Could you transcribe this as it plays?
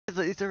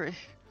Did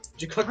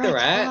you cook the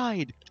rat?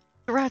 Fried.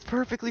 The rat's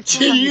perfectly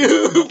fried.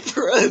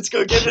 Let's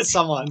go give it to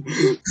someone.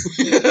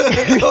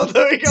 Oh,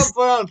 there we go.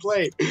 Put on a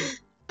plate.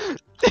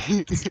 Put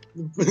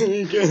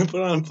it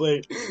on a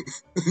plate.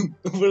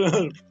 Put it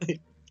on a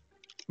plate.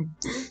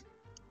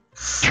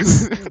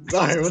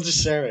 Sorry, we'll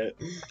just share it.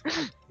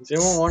 Does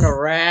anyone want a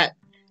rat?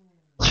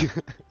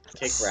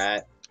 Take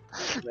rat.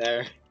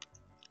 There.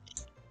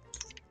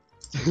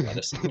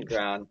 Lettuce on the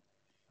ground.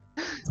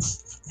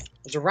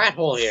 There's a rat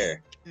hole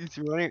here. It's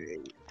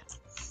running.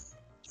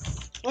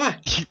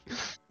 What?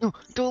 No,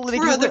 don't let it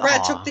Bro, get the away.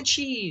 rat Aw. took the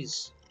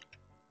cheese.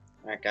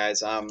 Alright,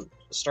 guys,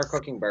 start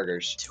cooking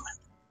burgers.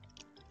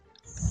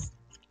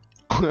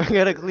 I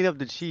gotta clean up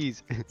the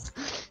cheese.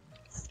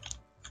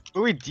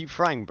 Are we deep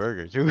frying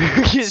burgers?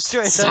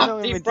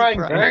 Stop deep frying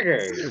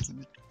burgers.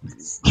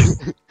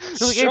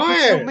 Look, I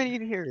put so many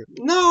in here.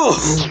 No.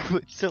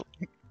 So...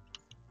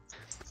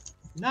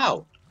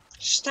 No.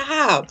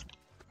 Stop.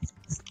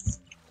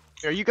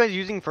 Are you guys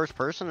using first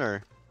person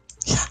or?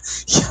 Yeah.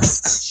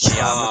 Yes.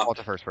 Yeah, I'm gonna call it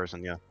the first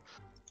person. Yeah.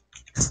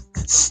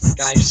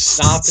 Guys,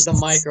 stop the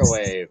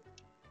microwave.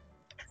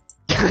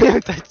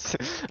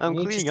 I'm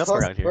cleaning up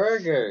around here.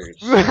 Burgers.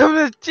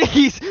 The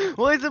cheese.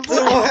 Why is it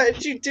black? Why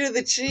did you do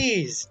the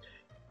cheese?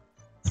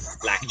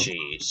 Black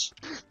cheese.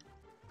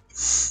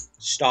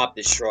 Stop,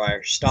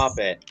 destroyer. Stop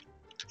it.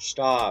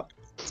 Stop.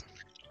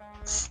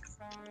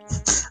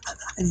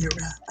 I knew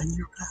that. I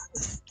knew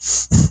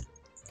that.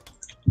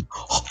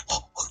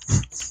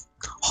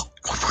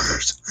 More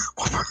burgers.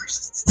 More burgers.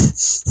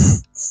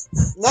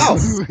 No.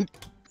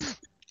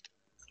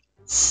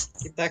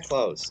 Keep that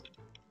closed.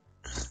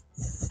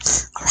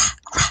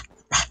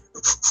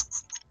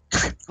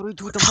 What do we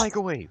do with the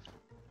microwave?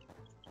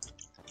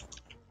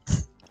 I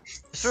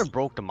sort of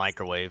broke the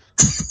microwave.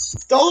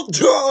 Don't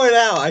throw it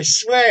out, I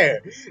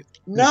swear.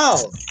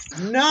 No.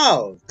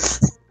 No.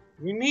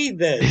 We need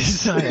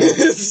this.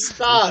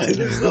 Stop. This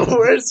is the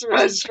worst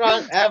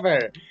restaurant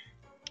ever.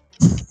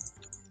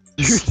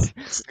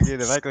 Okay,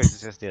 the microwave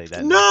is just like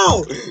that.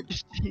 No.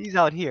 There's cheese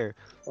out here.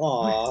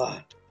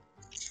 Aww.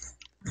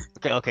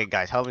 Okay,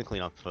 guys, help me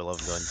clean up for the love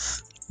of God.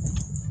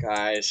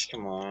 Guys,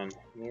 come on.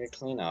 We need to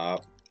clean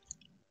up.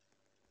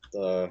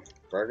 The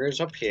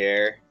burger's up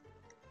here.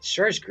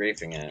 Sure is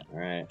griefing it,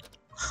 alright.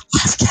 I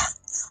have a cat.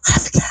 I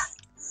have a cat.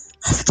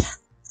 I have a cat.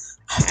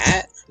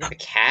 Cat? You have a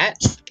cat?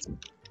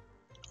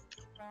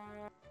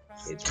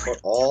 Let's put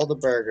all the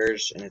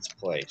burgers in its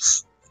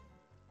place.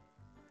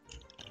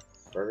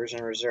 Burgers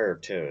in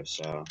reserve too,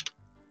 so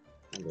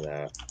remember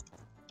that.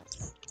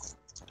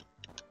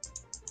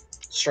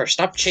 Sure,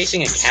 stop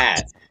chasing a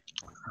cat.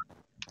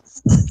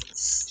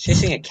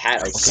 Chasing a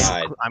cat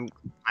outside. Okay,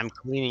 I'm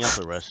cleaning up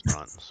the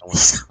restaurant. Someone...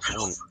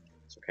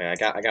 It's okay. I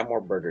got more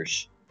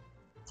burgers.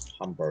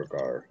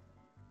 Hamburger.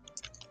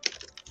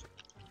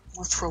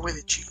 I'll throw away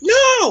the cheese.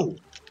 No!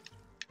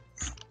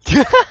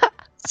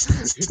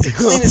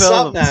 Clean this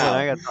up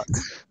now.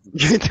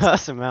 You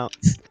toss them out.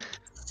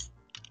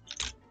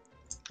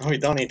 Oh, we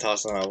don't need to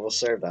toss them out. We'll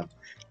serve them.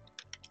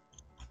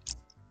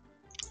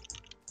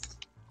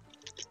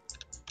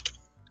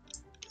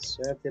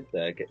 Serve the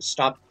bag.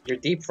 Stop. You're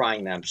deep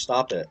frying them.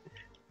 Stop it.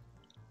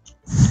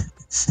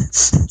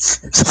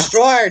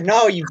 Destroyer!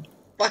 No, you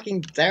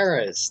fucking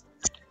terrorist.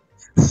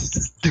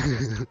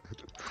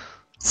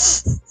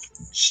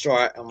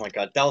 Destroyer. Oh my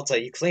god.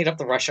 Delta, you cleaned up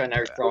the restaurant and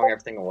now you're throwing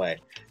everything away.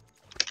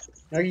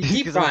 No, you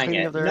deep frying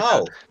it.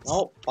 No.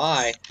 No,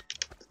 bye.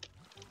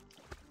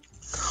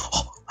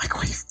 Oh,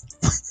 microwave.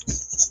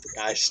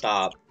 Guys,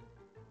 stop.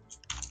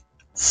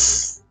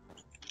 There's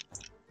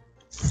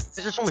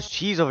just so much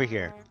cheese over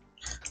here.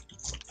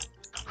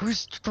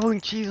 Who's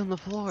throwing cheese on the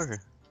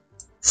floor?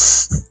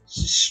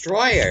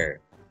 Destroyer.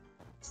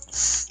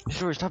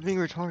 Sure, stop being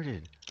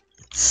retarded.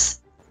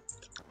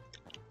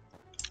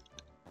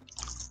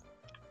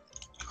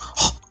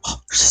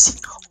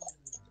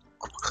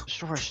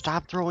 Sure,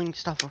 stop throwing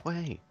stuff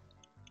away.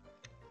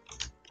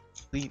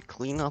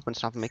 Clean up and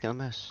stop making a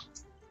mess.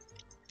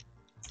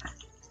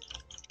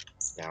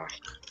 Yeah.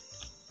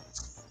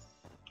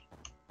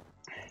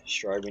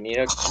 Sure, we need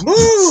a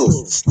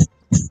move.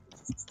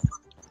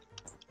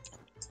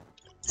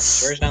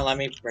 Sure's not letting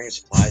me bring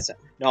supplies.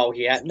 No,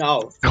 he had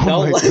no.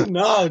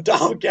 No,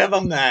 don't give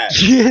him that.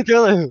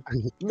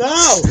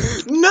 No,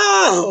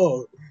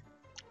 no.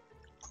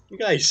 You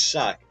guys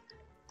suck.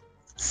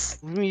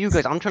 What do you mean, you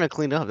guys? I'm trying to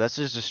clean up. That's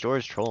just the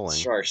store's trolling.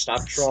 Sure,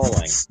 stop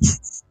trolling.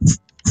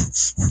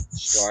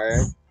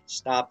 Sure,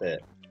 stop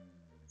it.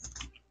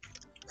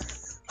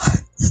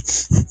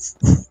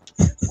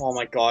 Oh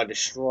my god,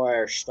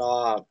 Destroyer,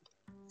 stop.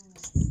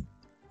 You're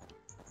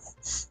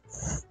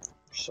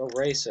so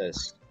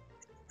racist.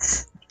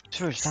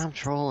 Sure, stop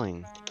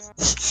trolling.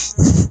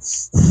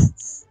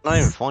 It's not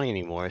even funny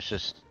anymore, it's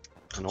just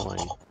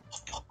annoying.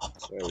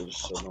 So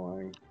just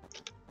annoying.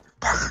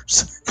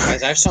 Burgers.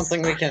 Guys, I have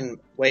something we can...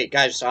 Wait,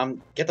 guys,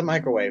 get the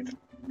microwave.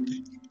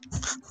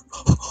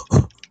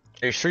 Are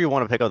you sure you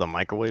want to pick up the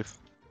microwave?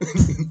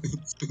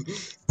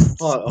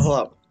 Hold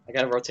up. I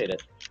gotta rotate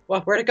it.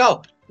 What? Where'd it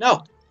go?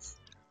 No!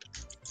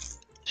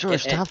 Sure,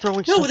 stop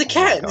throwing No, stuff. the Oh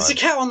cat! my There's a God.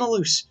 cat on the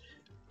loose!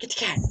 Get the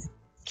cat!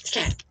 Get the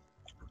cat!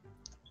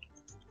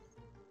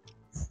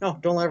 No,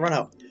 don't let it run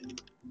out.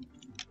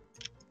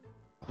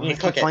 You need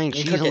to cook it. Finding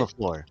You need to cheese cook on it. the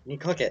floor. You need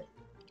to cook it.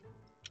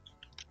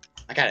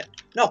 I got it.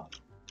 No!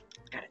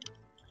 Got it.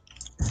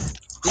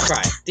 Deep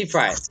fry it. Deep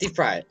fry it. Deep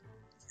fry it.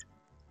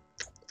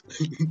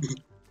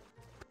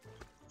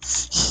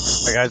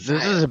 Alright guys,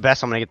 this is the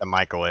best I'm gonna get the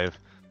microwave.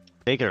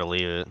 Take it or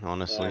leave it,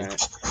 honestly.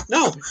 Right.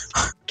 No!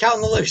 Cat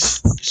on the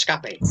loose!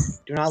 Escape.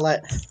 Do not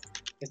let... You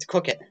have to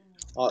cook it.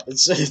 Oh,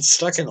 it's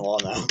stuck in the wall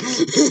now.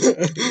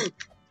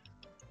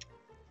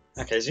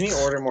 Okay, so you need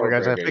to order more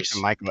Guys, I burgers. fixed the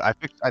microwave.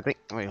 I think.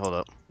 Wait, hold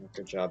up.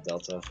 Good job,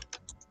 Delta.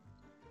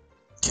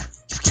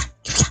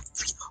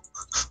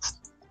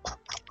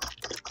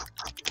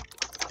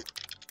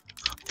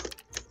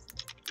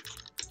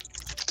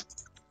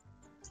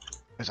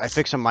 Guys, I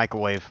fixed a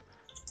microwave.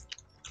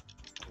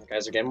 You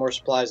guys are getting more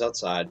supplies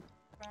outside.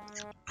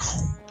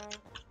 I'm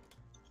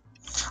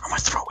gonna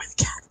throw away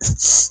the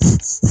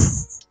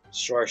cat.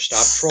 Sure,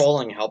 stop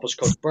trolling. Help us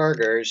cook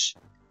burgers.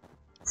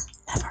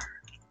 Never.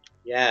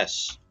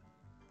 Yes.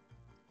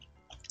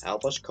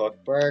 Help us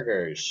cook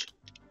burgers.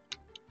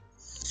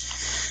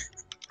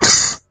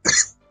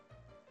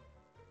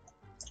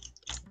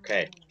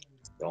 Okay.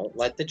 Don't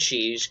let the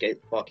cheese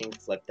get fucking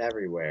flipped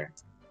everywhere.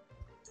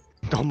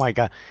 Oh my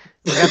god.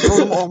 I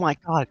told him, oh my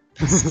god.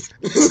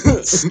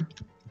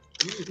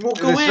 We'll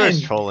go This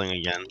store's in! trolling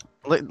again.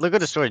 Look what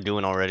the store's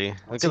doing already.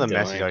 What's Look at he the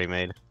mess doing? he's already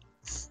made.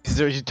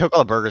 He took all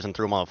the burgers and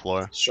threw them on the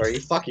floor. Sure, you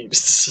fucking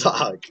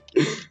suck.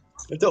 You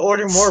have to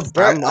order more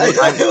burgers.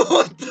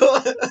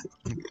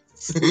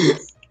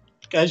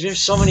 Guys, you have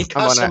so many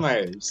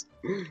customers.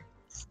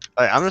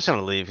 Alright, I'm just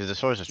gonna leave because the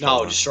store's just No,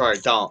 trolling. Destroyer,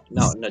 don't.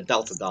 No,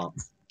 Delta, don't.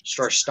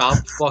 Destroyer, stop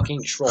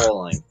fucking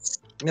trolling.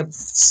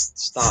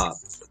 Stop.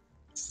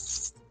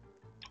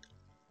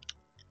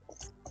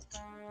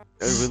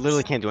 We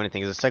literally can't do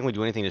anything. Because the second we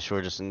do anything, the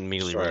store just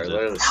immediately Destroyer, ruins it.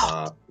 literally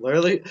stop.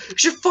 Literally,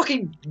 you're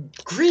fucking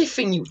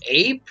griefing, you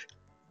ape.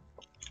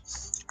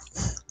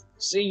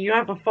 See, you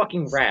have a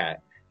fucking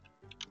rat.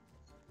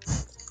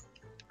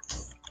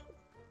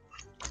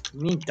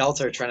 Me and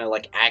Delta are trying to,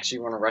 like, actually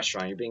run a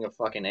restaurant. You're being a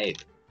fucking ape.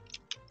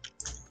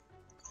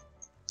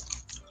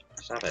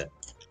 Stop it.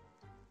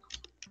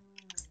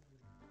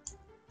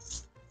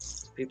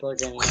 People are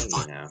getting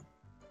angry now.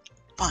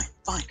 Fine,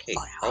 Okay,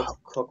 fine.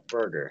 help cook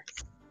burger.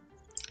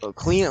 Oh,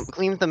 clean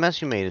up the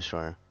mess you made,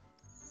 Destroyer.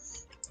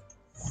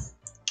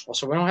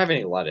 Also, we don't have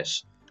any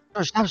lettuce.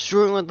 Oh, stop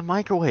screwing with the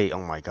microwave. Oh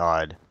my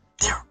god.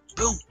 There,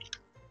 boom.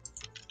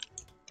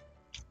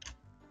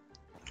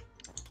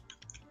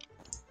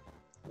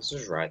 This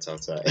is rats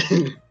outside.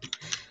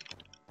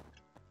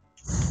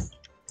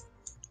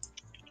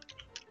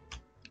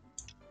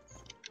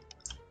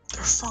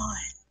 They're fine.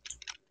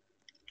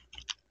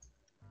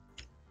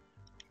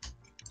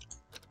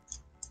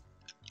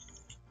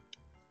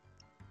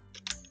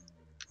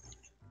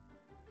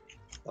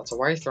 So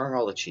why are you throwing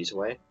all the cheese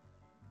away?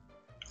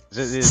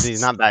 Is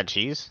these not bad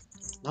cheese?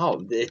 No,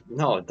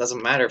 it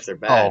doesn't matter if they're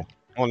bad. Oh,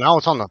 well now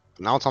it's on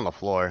the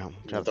floor. I'm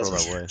It trying to throw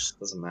that away.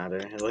 doesn't matter.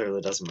 It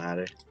literally doesn't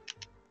matter.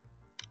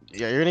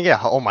 Yeah, you're gonna get.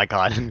 Oh my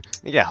god,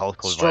 you get a health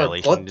code Sure,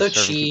 violation. put the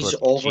just serving people cheese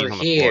with over cheese on the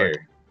floor.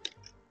 here.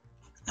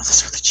 No,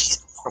 that's where the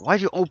cheese.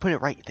 Why'd you open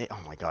it right there? Oh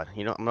my god.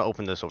 You know, I'm gonna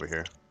open this over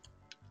here.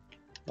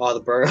 Oh,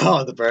 the burger.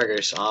 Oh, the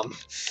burgers.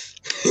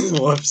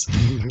 Whoops.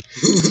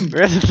 We're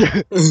gonna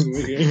throw-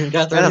 We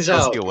got we're gonna those throw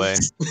out. you away.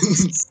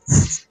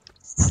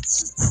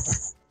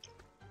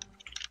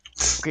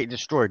 Okay,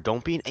 Destroyer,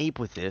 don't be an ape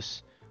with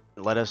this.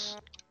 Let us,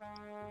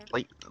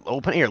 like,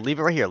 open it here. Leave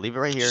it right here. Leave it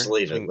right here. Just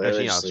leave so it, we can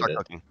literally actually, just start leave it.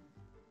 cooking.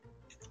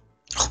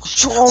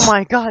 Oh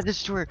my god,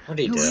 Destroyer! What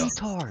do you You do?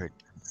 retard!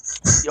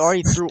 He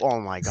already threw. Oh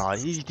my god,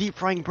 he's deep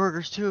frying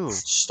burgers too.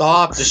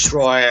 Stop,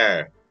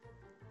 Destroyer.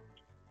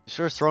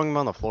 Destroyer's throwing them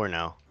on the floor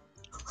now.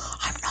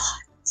 I'm not.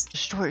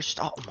 Destroyer,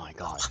 stop! Oh my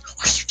god.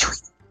 What are you doing?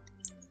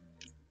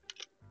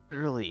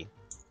 Literally,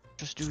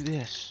 just do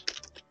this.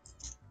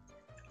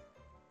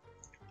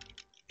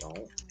 Don't.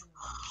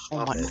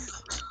 Oh Stop my. it.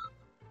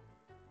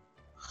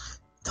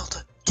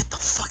 Delta, get the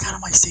fuck out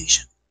of my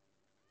station.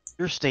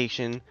 Your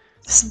station.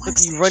 This is my Look,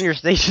 station. you run your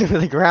station to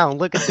the ground.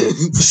 Look at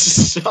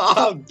this.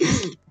 Stop.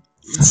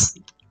 That's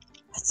it.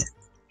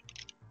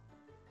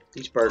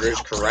 These burgers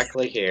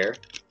correctly here.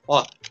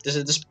 Oh,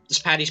 this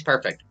patty's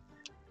perfect.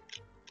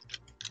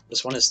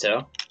 This one is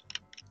too.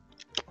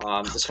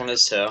 This one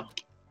is too.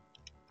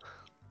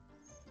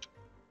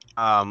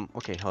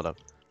 Okay, hold up.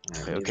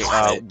 Alright, we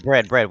Okay,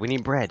 need bread. We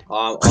need bread.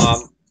 I'll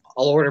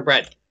order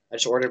bread. I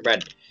just ordered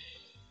bread.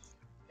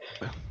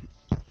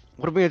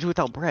 What are we gonna do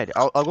without bread?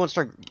 I'll go and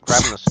start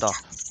grabbing the stuff.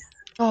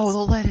 Oh, the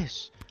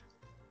lettuce.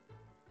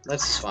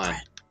 That's fine.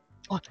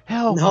 Oh,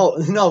 hell.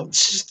 No,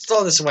 just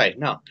throw this away.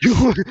 No,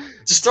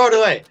 just throw it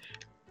away.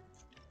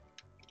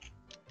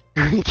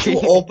 You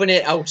open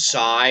it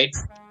outside.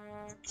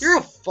 You're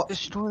a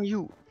Destroy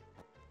you.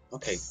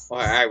 Okay,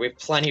 alright, we have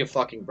plenty of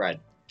fucking bread.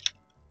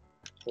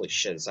 Holy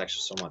shit, it's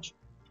actually so much.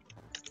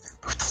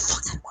 What the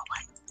fuck?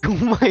 Oh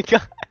my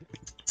god.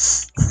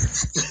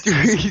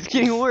 Dude, he's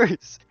getting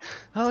worse.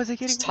 How is it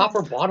getting It's top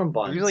or bottom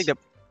buns. Usually the.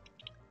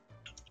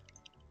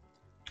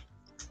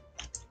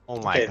 Oh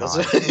my Okay,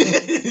 god.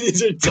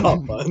 these are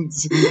top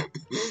buns.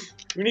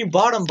 We need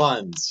bottom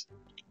buns.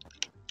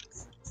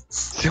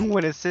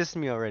 Someone assist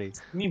me already.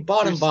 We need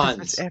bottom There's stuff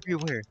buns.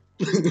 everywhere.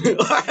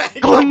 Alright,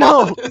 Oh come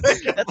no! on.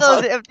 I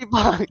thought it was an empty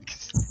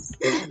box.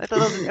 I thought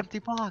it was an empty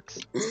box.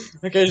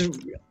 Okay,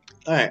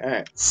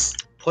 alright.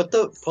 Put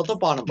the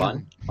bottom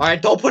bun.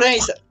 Alright, don't put any.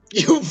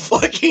 You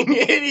fucking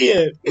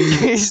idiot!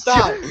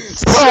 Stop!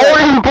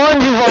 Sorry,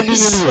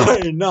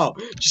 no.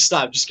 Just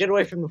stop. Just get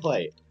away from the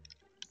plate.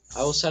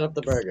 I will set up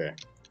the burger.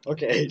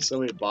 Okay, so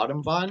we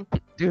bottom bun.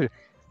 Dude,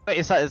 wait,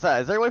 is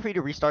there a way for you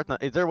to restart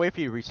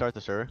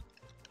the server?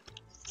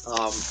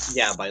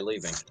 Yeah, by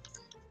leaving.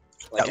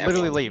 Yeah,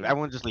 literally leave.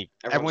 Everyone just leave.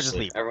 Everyone just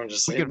leave. Everyone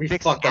just We leave. can We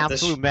fix an fucked up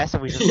this. absolute mess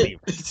and we just leave.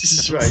 This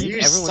is right. You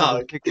Everyone suck.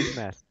 will fix this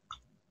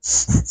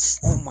mess.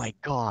 Oh my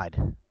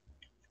god.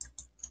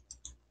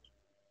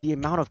 The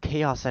amount of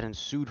chaos that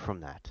ensued from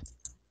that.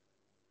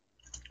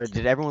 Or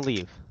did everyone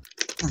leave?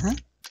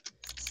 Mhm.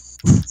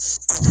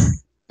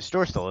 The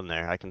store's still in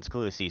there. I can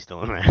clearly see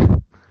still in there.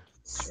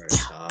 Sure,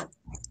 stop.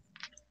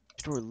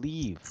 Store,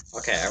 leave.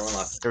 Okay, everyone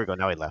left. There we go.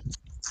 Now he left.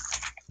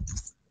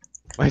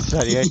 My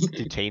son, you had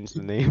to change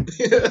the name.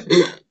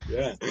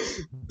 Yeah.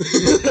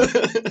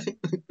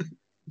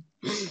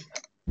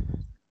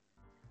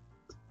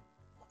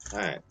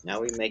 Alright, now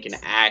we make an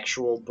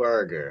actual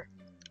burger.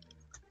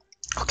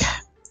 Okay.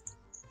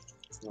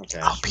 Okay.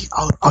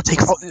 I'll take.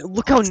 Oh,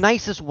 look how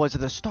nice this was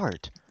at the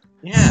start.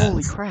 Yeah.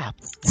 Holy crap.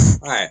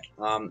 Alright,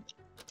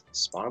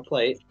 spawn a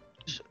plate.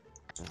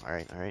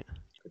 Alright.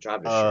 Good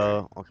job,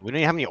 Destroyer. Okay. We don't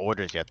even have any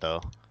orders yet,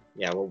 though.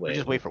 Yeah, we'll wait.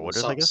 just wait for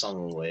orders, I guess? Some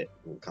will wait.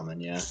 Will come in,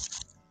 yeah.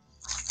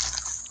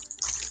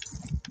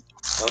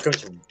 Welcome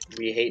to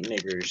We Hate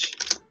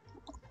Niggers.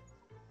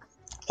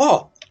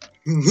 Oh!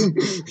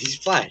 He's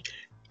flat.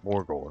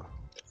 More gore.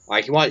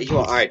 Alright, you want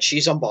alright,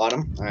 cheese on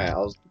bottom. Alright,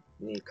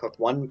 need to cook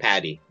one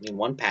patty. Need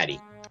one patty.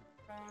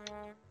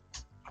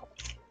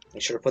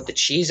 Make sure to put the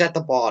cheese at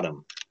the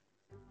bottom.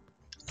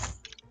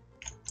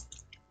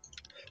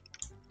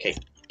 Okay,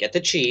 get the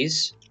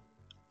cheese.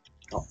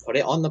 Oh, put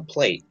it on the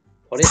plate.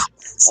 Put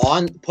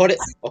it.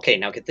 Okay,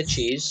 now get the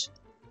cheese.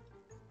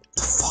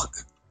 The fuck?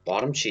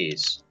 Bottom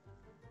cheese.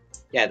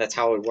 Yeah, that's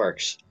how it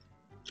works.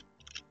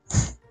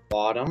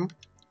 Bottom.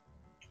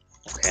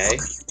 Okay.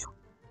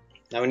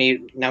 Now we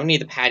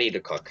need the patty to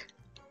cook.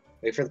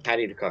 Wait for the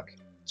patty to cook.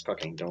 It's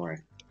cooking, don't worry.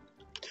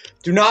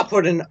 Do not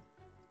put in.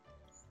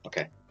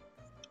 Okay.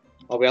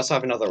 Oh, we also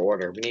have another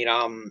order. We need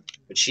a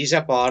cheese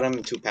at bottom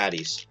and 2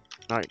 patties.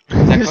 Alright.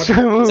 Is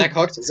that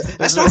cooked?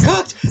 That's not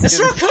cooked! That's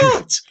not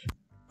cooked!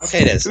 Okay,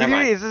 it is. Never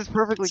mind. This is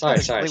perfectly Sorry.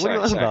 cooked. Like, what are you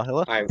talking about?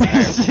 Hello? Alright.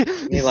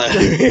 Need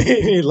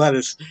lettuce. Need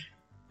lettuce.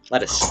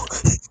 Lettuce.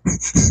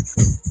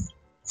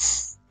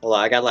 Hold on,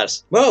 I got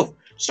lettuce. Move!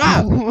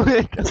 Stop!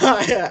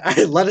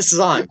 Alright, lettuce is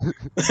on.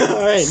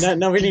 Alright,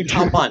 now we need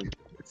top bun.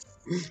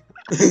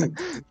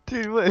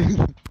 Dude, what?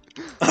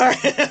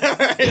 Alright,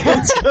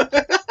 let's go.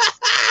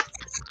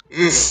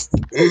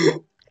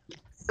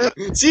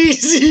 See,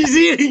 he's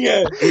eating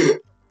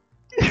it!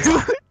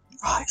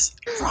 Fries.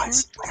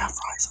 I got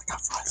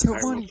fries. Yo,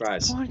 Alright, money,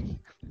 fries. money.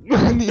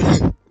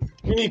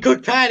 We need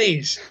cooked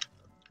patties!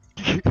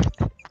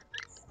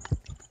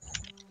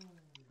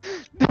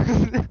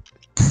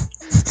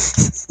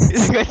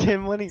 This guy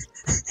getting money.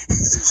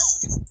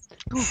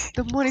 Dude,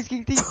 the money's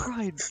getting deep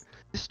fried.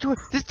 Destroy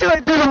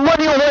the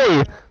money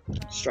away!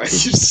 Strike,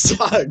 you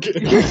suck!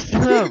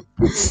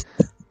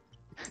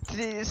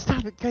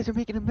 Stop it, guys are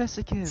making a mess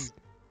again.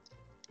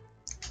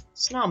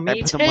 It's not me, Alright,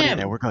 it's put the money in him!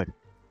 there, we're good.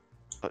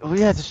 Oh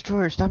yeah,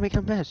 destroyer, stop making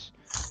a mess.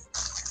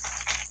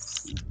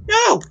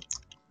 No!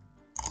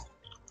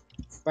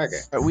 Burger.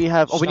 Alright, we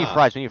have. Oh, we need Stop.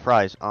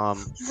 fries. Why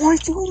are you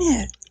doing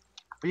it?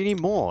 We need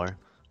more.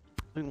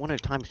 Doing one at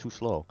a time is too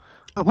slow.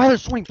 Oh, why are there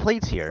so many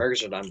plates here?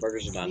 Burgers are done,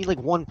 burgers are I done. need like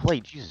one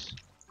plate, Jesus.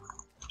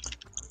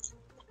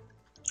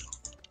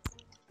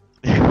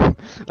 Alright,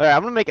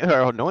 I'm gonna make it.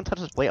 No one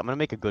touches this plate. I'm gonna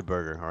make a good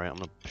burger. Alright, I'm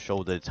gonna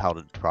show that it's how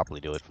to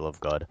properly do it, for the love of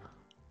God.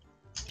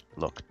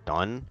 Look,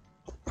 done.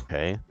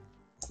 Okay.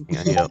 Yeah,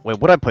 I need wait,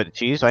 what did I put?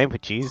 Cheese? I didn't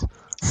put cheese?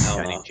 Hell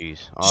Yeah, I no. need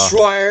cheese.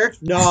 Destroyer!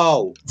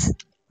 No!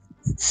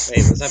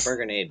 Wait, what's that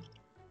burger need?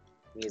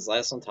 It needs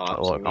lettuce on top,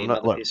 so Look, we I'm need not-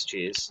 another look. piece of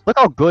cheese. Look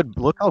how good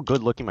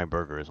looking my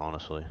burger is,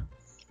 honestly.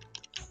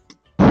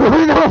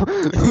 Oh no!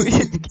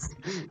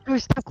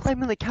 Dude, stop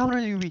climbing the counter,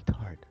 you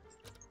retard.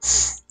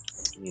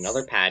 We need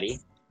another patty.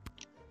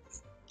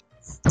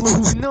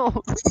 Oh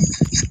no!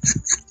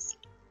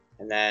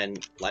 And then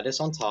lettuce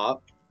on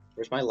top.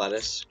 Where's my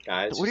lettuce,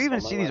 guys? Where do you even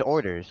Just see on my these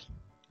orders?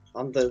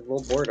 On the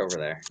little board over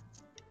there.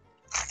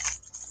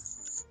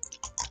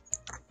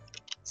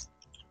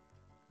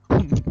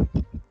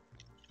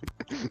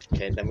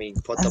 Okay, then we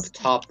put the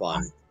top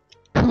on.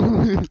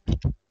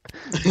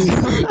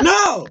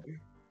 No!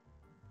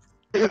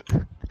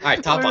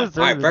 Alright, top on.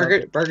 Alright,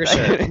 burger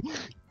serve.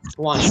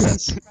 Who wants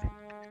this?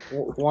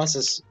 Who wants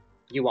this?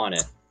 You want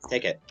it.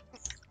 Take it.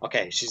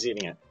 Okay, she's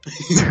eating it.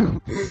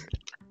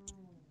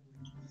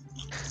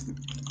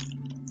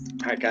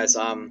 Alright, guys,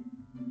 Alright,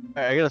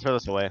 I gotta throw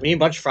this away. we need a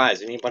bunch of fries.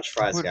 We need a bunch of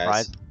fries, What guys.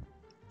 fries?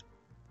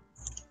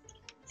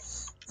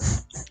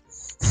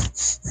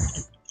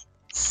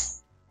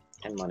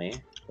 And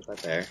money. Put that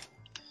there.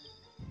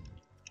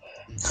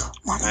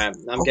 Money.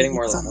 I'm getting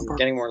more. I'm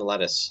getting more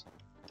lettuce.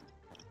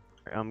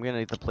 I'm gonna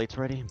get the plates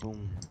ready.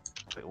 Boom.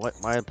 Wait, what?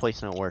 Why the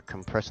plates don't work?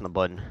 I'm pressing the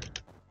button.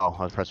 Oh,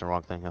 I was pressing the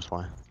wrong thing. That's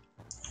why.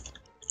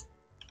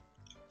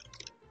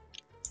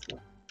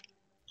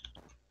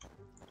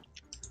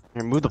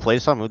 Here, move the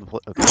plates on. Move the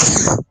plate. Okay.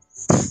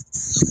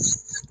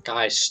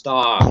 Guys,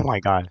 stop. Oh my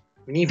god.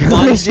 We need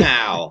buns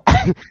now.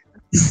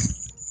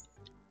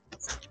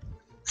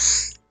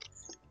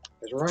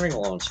 We're running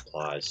low on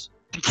supplies.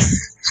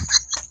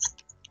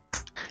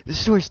 This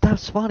story, stop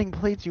spawning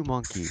plates, you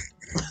monkey.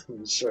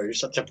 I'm sorry, you're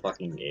such a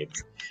fucking ape.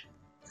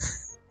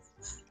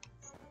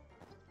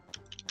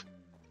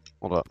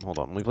 Hold up, hold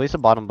on. We place the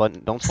bottom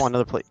button. Don't spawn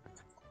another plate.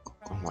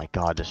 Oh my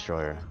god,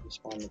 destroyer.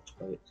 Spawn the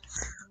plate.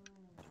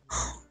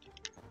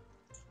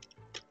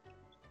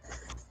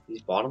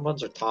 These bottom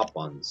buns or top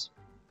buns?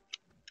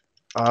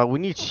 We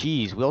need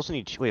cheese. We also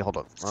need. Wait, hold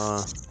up.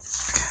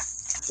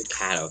 The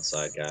cat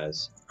outside,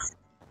 guys.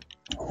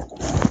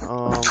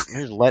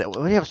 Here's lettuce.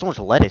 We have so much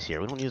lettuce here.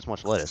 We don't need as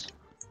much lettuce.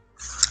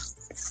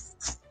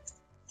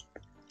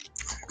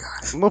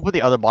 I'm gonna put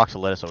the other box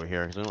of lettuce over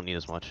here because we don't need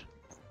as much.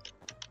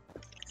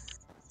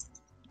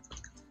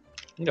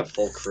 I need a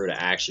full crew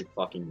to actually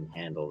fucking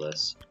handle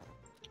this.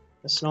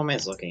 The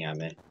snowman's looking at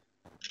me.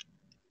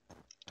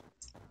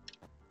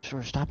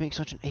 Sure, stop being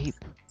such an ape.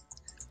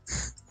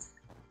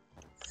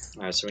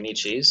 Alright, so we need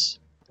cheese?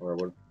 Or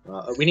what?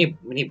 We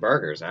need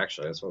burgers,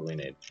 actually. That's what we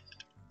need.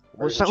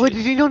 Wait,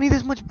 you don't need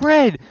this much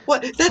bread!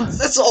 What?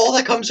 That's all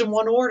that comes in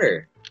one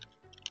order!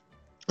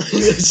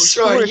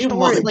 Store you it,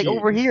 monkey! like,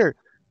 over here!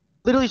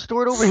 Literally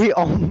store it over here!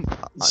 Oh, no.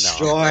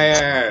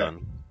 Destroyer!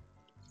 I'm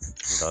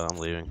done, I'm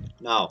leaving.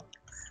 No.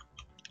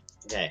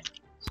 Okay.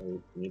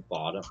 So we need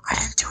bottom. I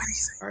didn't do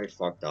anything. I already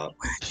fucked up.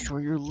 Sure,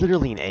 you're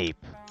literally an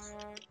ape.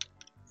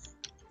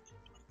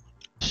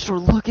 Sure,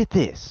 look at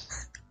this!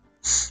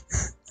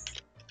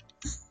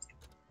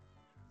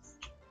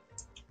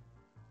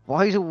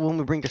 Why is it when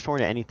we bring Destroyer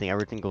to anything,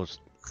 everything goes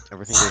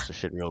to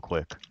shit real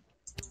quick?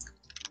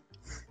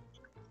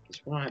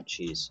 Because we don't have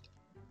cheese.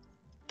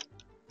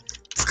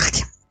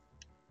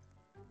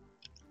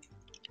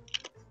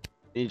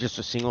 Need just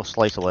a single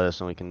slice of lettuce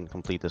and we can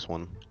complete this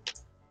one.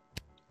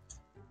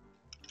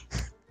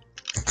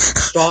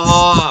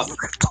 Stop!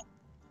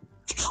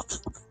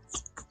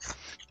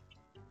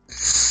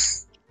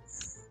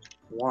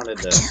 Wanted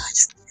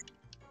this.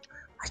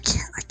 I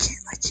can't.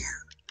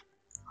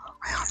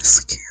 I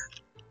honestly can't.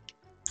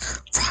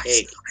 Fries. Hey.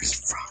 I need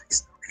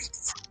fries.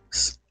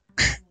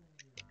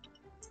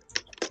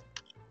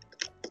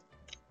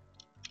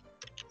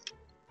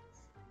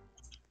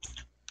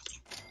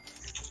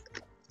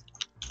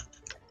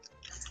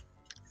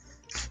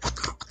 What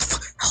the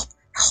fuck?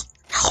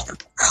 Help.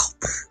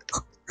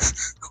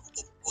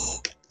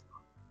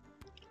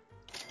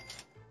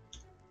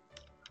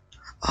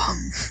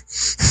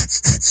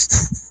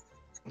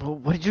 Well,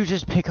 what did you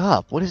just pick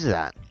up? What is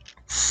that?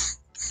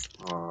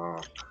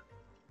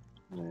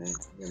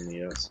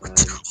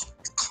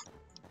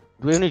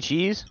 Do we have any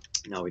cheese?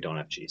 No, we don't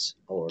have cheese.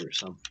 I'll order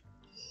some.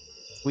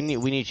 We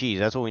need cheese.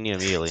 That's what we need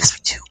immediately. Yes,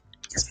 we do.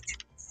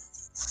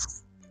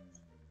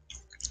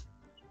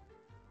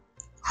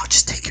 I'll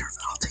just take care of it.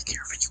 I'll take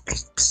care of it, you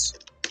apes.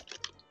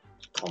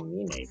 Call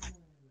me an ape.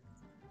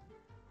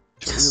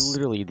 You're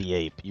literally the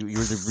ape. You're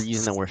the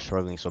reason that we're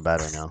struggling so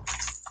bad right now.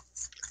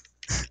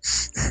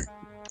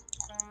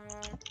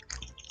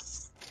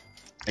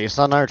 Hey,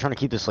 Son and I are trying to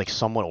keep this like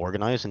somewhat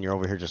organized, and you're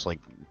over here just like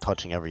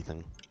touching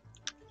everything.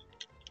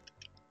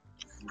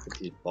 Put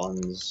these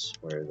buns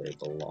where they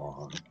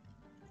belong.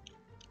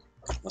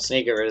 Let's need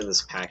to get rid of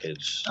this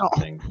package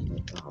thing.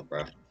 Oh,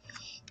 bro.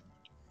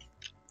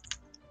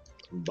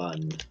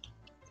 Bun.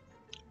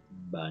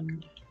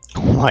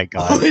 Oh my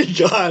god. Oh my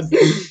god!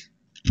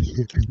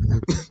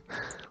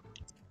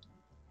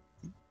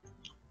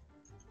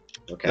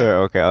 Okay.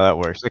 Okay, that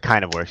works. It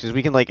kind of works. 'Cause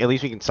we can like at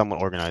least we can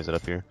somewhat organize it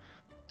up here.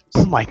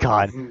 Oh my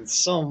god.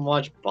 So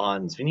much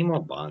buns. We need more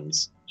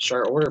buns.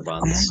 Sure, order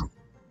buns.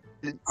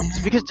 It's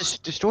because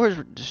Destroyer's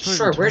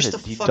Sure, where's the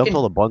he fucking... dumped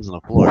all the buns on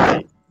the floor.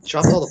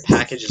 Drop all the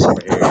packages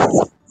over here.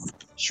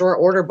 Sure,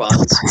 order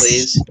buns,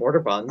 please. Order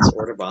buns.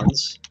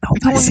 We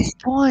don't need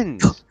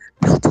buns!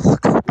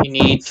 We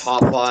need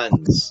top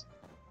buns.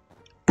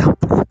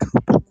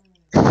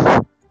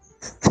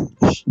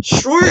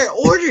 Sure,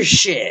 order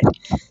shit!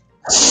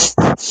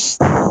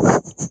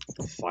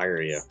 I'll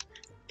fire you.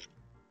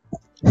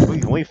 Can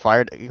we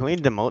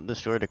demote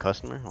Destroyer to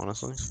customer,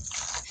 honestly?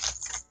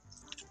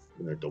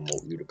 I'm gonna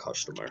demote you to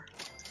customer.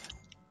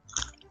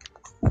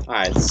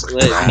 Alright, we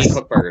need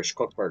cook burgers.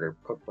 Cook burger.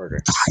 Look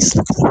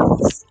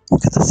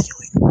at the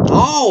ceiling.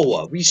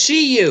 Oh! We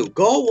see you!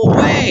 Go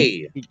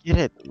away! We get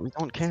it. We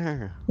don't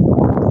care.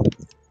 We're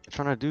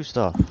trying to do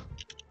stuff.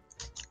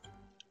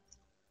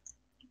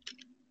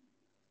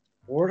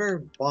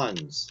 Order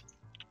buns.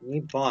 We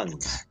need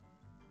buns.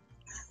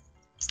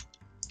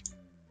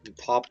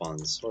 Top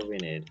buns. What do we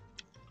need?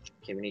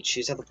 Okay, we need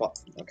cheese at the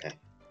bottom. Okay.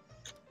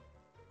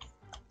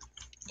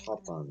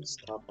 Top buns.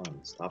 Top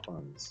buns. Top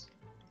buns.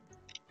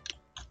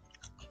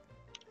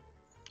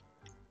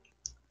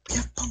 We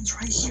have buns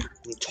right here.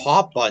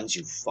 Top buns,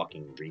 you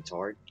fucking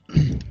retard.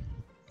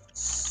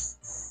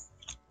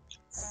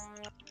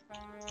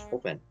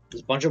 Open.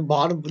 There's a bunch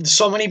of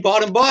so many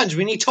bottom buns.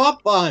 We need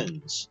top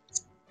buns.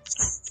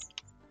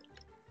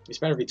 These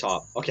better be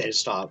top. Okay,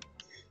 stop.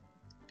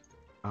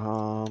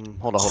 Hold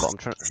on. I'm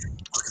trying.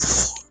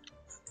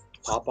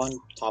 Top bun,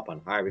 top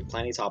bun. All right, we have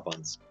plenty of top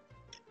buns.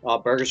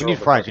 Burgers We are need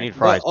overcooked. fries. We need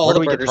fries. All Where the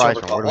do we get burgers fries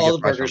from? overcooked. Where do we All get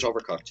the fries burgers from?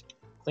 overcooked.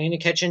 Clean the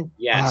kitchen.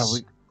 Yes. Ah,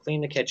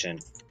 Clean the kitchen.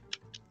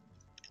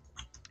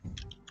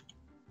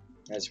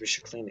 Guys, we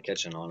should clean the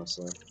kitchen,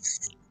 honestly.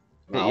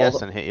 Hit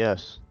yes and hit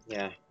yes.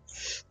 Yeah. Oh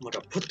my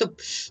god, put the...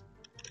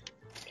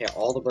 Okay,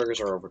 all the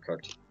burgers are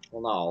overcooked.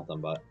 Well, not all of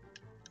them, but...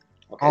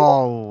 Okay.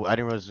 Oh, I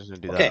didn't realize it was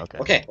gonna do that.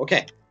 Okay.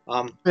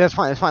 Yeah, that's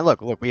fine. It's fine.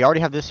 Look. We already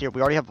have this here. We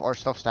already have our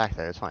stuff stacked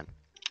there. It's fine.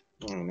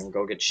 Then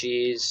go get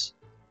cheese.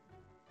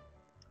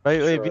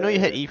 Wait, if you know you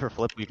hit E for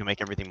flip, you can make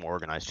everything more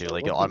organized too. Sure,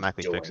 Like what it are we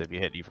automatically fix it doing? if you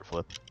hit E for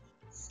flip.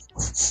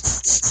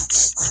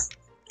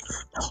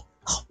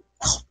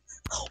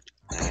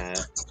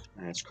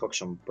 Let's cook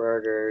some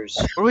burgers.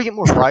 Where do we get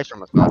more fries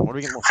from, Asad? Where do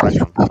we get more fries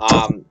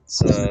from?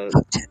 It's a...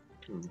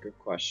 good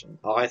question.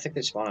 Oh, I think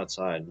they spawn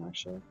outside,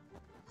 actually.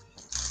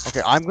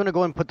 Okay, I'm gonna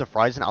go and put the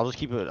fries in. I'll just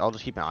keep an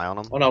eye on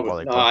them. Oh no, while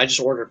they no, cook. I just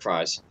ordered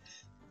fries.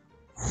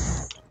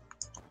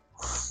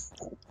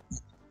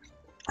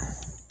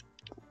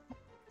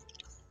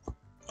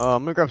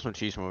 I'm gonna grab some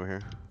cheese from over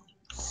here.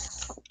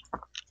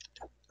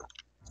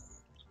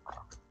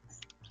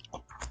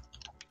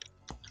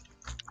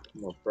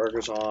 More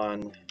burgers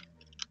on.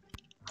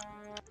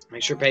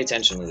 Make sure to pay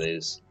attention to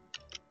these.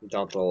 You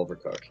don't throw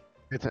overcook.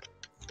 You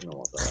don't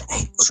want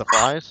that. With the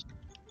fries?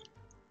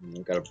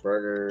 We've got a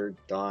burger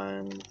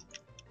done.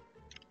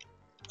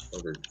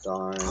 Burger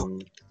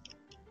done.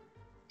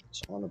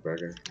 It's on the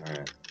burger.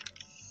 Alright.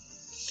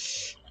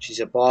 Cheese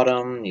at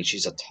bottom, need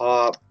cheese at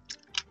top.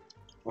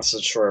 Also,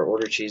 sure,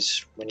 order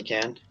cheese when you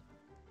can.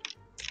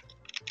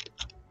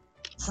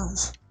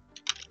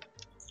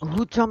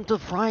 Who dumped the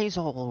fries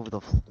all over the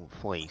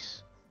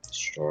place?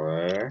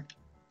 Sure.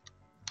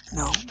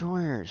 No.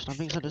 Destroyer, stop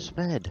being such a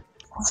sped.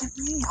 Wasn't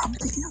me. I'm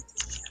picking up.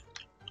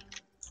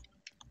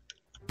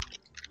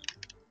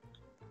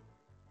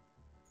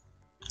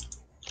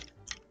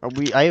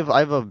 I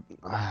have a.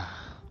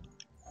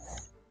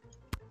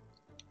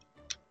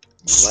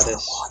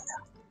 Lettuce.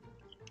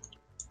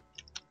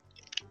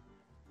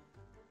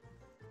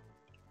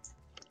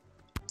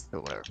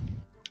 Whatever.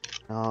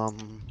 Alright,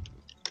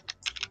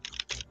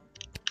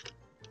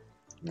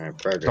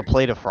 burger. It's a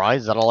plate of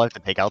fries. Is that all I have to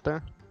take out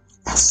there?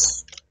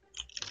 Yes.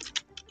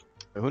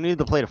 Who needed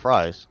the plate of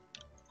fries?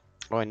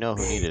 Oh, I know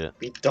who needed it.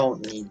 We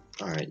don't need...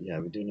 Alright, yeah,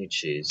 we do need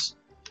cheese.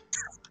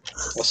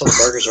 Also,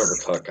 the burgers are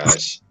overcooked,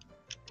 guys.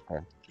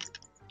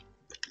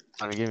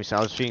 I mean, give me some.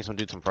 I was feeding some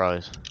dude some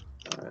fries.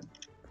 Alright.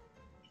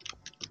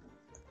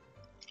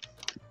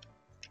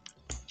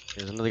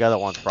 There's another guy that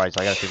wants fries.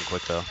 So I gotta feed him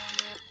quick though.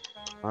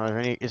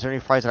 Is there any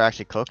fries that are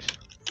actually cooked?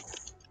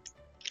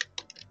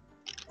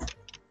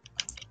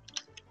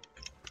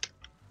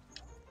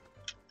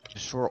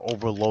 Sure,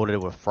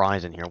 overloaded with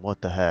fries in here.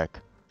 What the heck?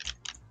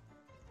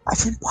 I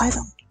didn't buy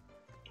them.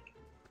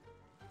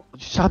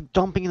 Stop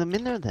dumping them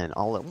in there then,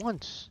 all at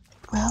once.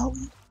 Well,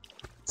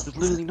 There's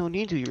literally no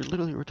need to. You're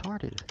literally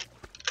retarded.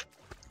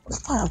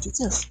 it's fine. I'll do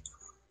this.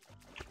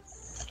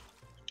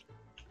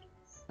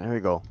 There we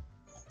go.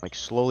 Like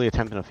slowly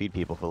attempting to feed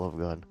people for the love of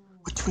God.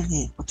 What do we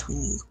need? What do we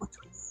need? What do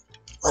we need?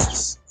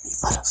 Lettuce. We need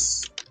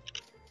lettuce.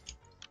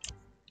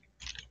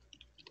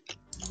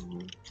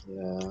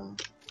 Yeah.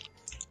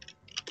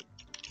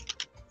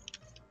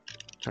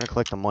 Trying to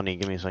collect the money.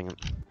 Give me a second.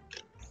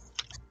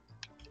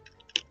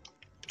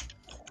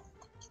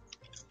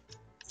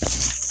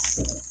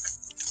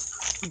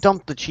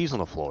 Dump the cheese on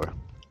the floor.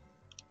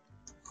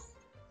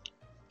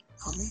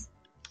 For me?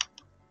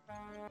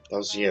 That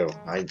was you.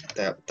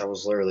 That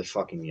was literally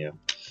fucking you.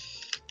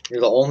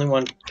 You're the only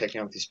one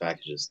picking up these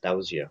packages. That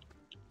was you.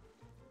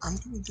 I'm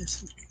doing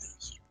this. I'm doing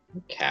this.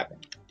 I'm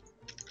capping.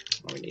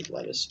 Oh, we need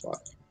lettuce.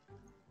 Fuck.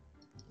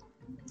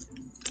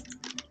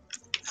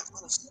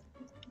 Lettuce.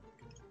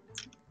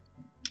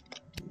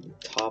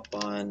 Top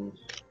bun.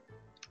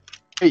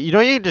 Hey, you know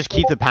you can just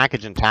keep the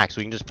package intact, so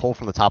we can just pull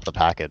from the top of the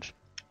package.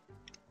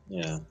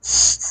 Yeah.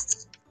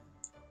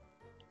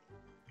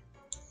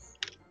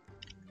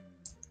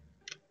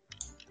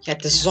 Yeah,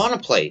 this is on a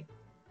plate.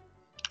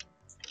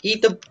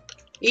 Eat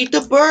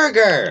the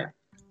burger.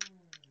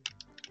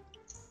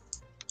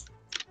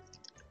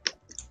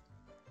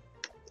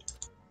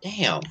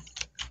 Damn.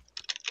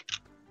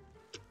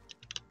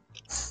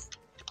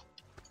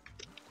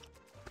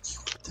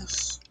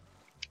 This.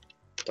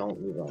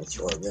 Don't leave it on the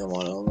floor. We don't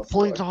want it on the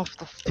floor. Points off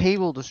the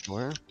table,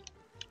 Destroyer.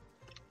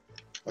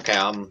 Okay,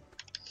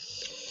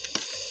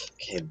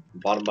 okay,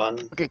 bottom bun.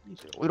 Okay,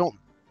 we don't.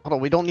 Hold on,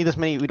 we don't need this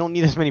many. We don't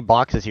need this many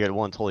boxes here at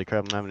once. Holy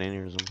crap, I'm having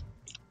aneurysm.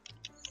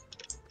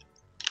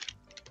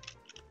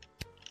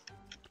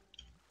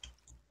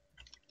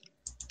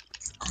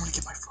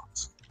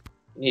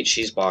 You need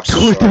cheese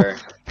boxes, sure.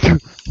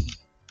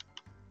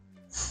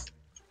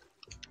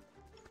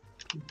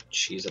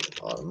 Cheese at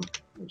the bottom.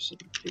 I've seen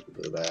people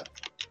do that.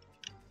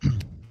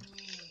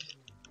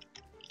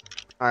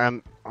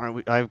 Alright,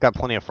 I've got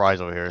plenty of fries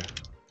over here.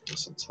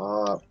 This on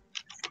top.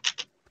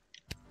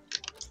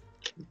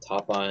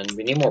 Top on.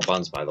 We need more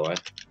buns, by the way.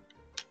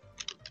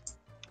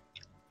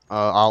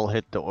 I'll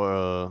hit the,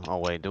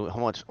 oh wait, how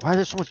much? Why is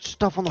there so much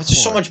stuff on the Why is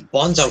there floor? so much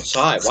buns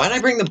outside? Why did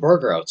I bring the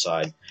burger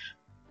outside?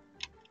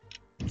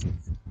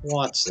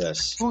 What's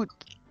this? Who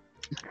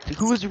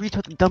was the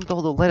retard that dumped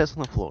all the lettuce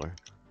on the floor?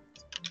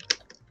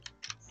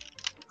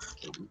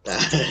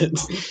 That.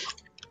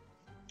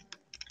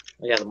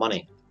 Oh yeah, the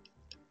money.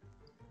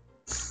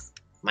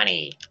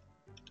 Money.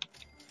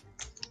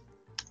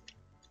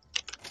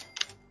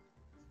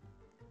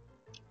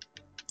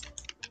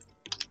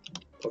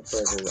 Put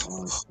burger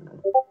on.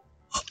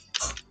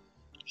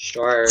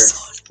 Sure,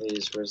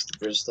 please. Where's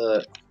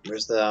the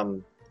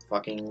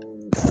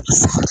fucking?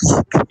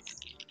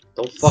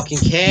 Don't fucking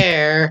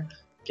care.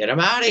 Get him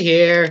out of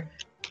here.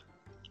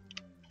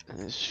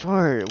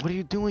 Sure. What are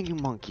you doing, you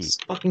monkey? It's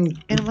fucking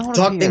Get him out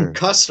of here. ducting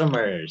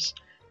customers.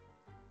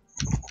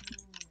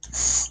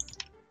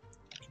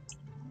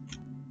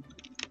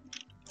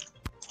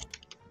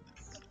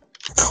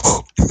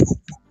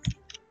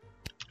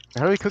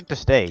 How do we cook the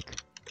steak?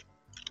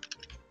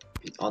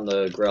 On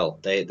the grill.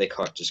 They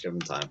cook. Just give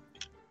them time.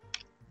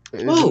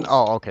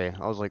 Oh, okay.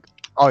 I was like,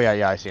 oh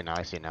yeah, I see it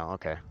now.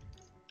 Okay.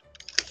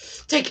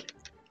 Take.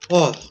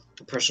 Oh,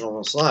 the person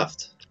almost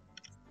left.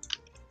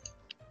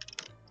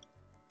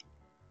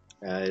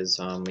 Guys,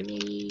 we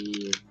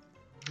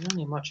don't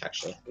need much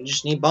actually. We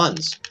just need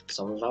buns.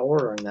 Someone's not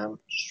ordering them.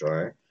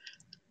 Sure.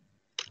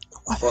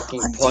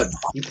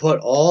 You put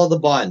all the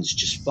buns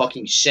just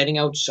fucking sitting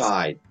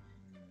outside.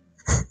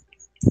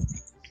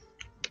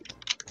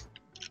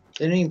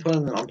 They didn't even put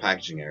them in the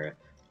unpackaging area.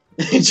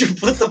 Did you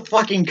put the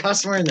fucking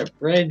customer in the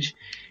fridge?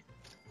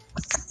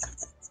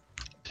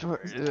 Sure,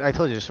 I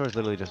told you, the store's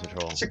literally just a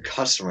troll. There's a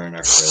customer in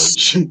our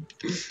fridge.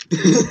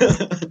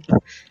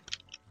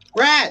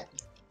 Rat!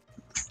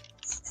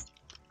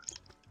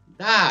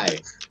 Die!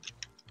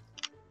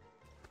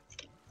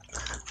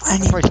 I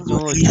need I'm probably still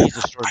the cheese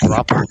the store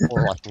dropped on the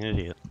floor like an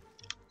idiot.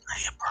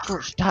 a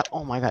Sure, stop!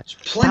 Oh my god!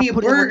 Plenty Stop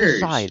of putting them on this burgers!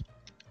 side.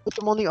 Put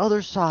them on the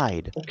other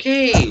side.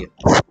 Okay!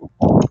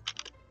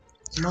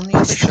 I'm on the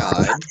other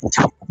side.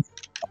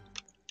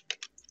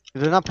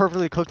 If they're not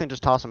perfectly cooked, then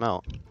just toss them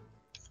out.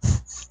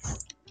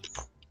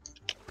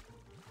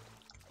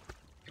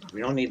 We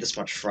don't need this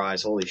much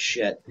fries, holy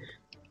shit.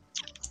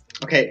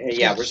 Okay,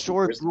 yeah, Just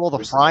store all the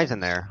fries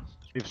in there.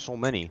 We have so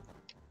many.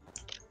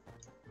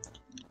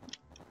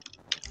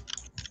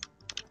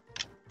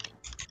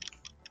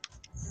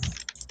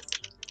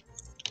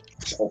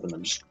 Just open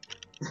them. Just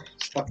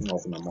fucking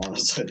open them,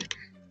 honestly.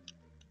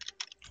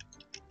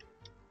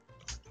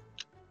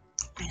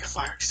 Bring a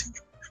fire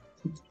extinguisher.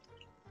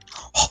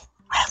 Oh,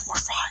 I have more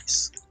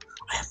fries.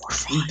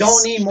 You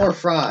don't need more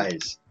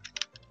fries.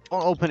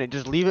 Don't open it.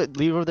 Just leave it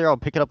over there. I'll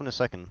pick it up in a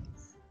second.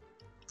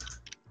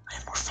 I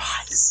have more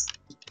fries.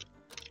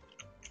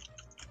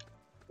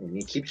 You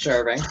need to keep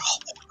serving.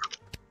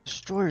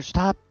 Destroyer,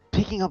 stop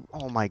picking up.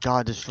 Oh my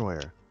god,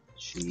 Destroyer.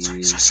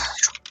 Cheese. Sorry.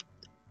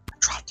 I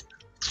dropped it.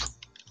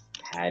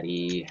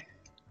 Patty.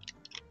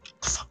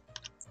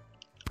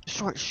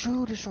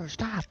 Destroyer,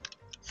 stop.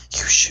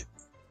 You should.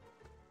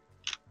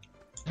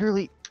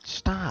 Literally,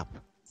 stop.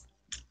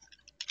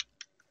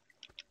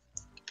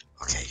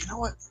 Okay, you know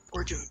what?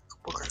 We're gonna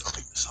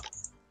clean this up.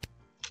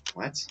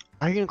 What?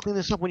 How are you gonna clean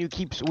this up when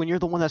you're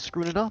the one that's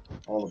screwing it up?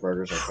 All the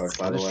burgers are cooked,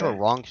 by the Destroyer, way.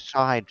 wrong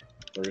side.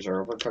 Burgers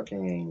are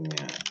overcooking.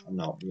 Yeah.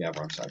 No, yeah,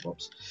 wrong side.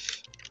 Whoops.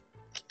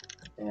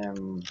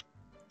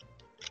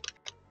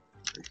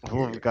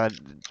 Oh god.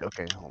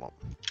 Okay, hold on.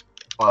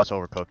 Oh, it's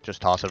overcooked.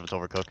 Just toss it if it's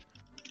overcooked.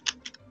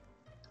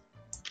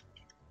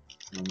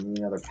 I need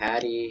another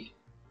patty.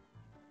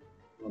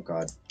 Oh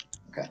god.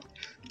 Okay.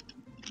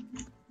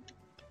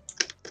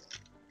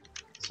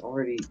 It's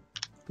already.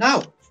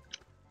 No!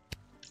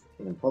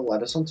 We can put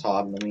lettuce on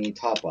top, and then we need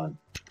top bun.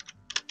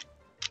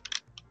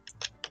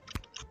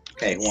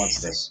 Okay, who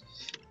wants this?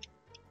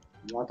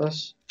 You want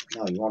this?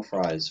 No, you want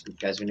fries.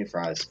 Guys, we need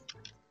fries.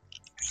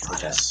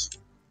 Lettuce.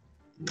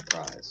 We need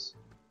fries.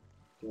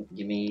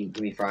 Give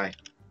me fry.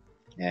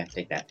 Yeah,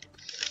 take that.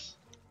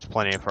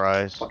 Plenty of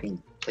fries.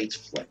 Fucking plates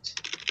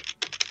flipped.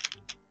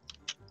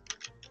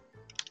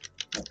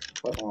 Oh,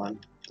 put on.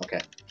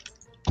 Okay.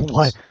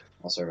 What?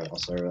 I'll serve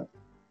it.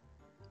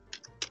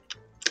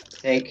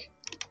 Take.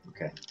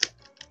 Okay.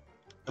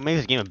 It'll make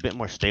this game a bit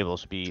more stable.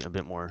 So be a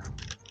bit more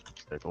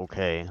like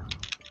okay.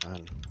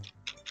 I'm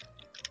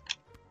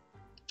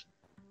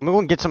gonna go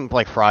and get some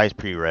like fries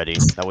pre-ready.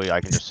 That way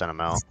I can just send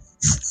them out.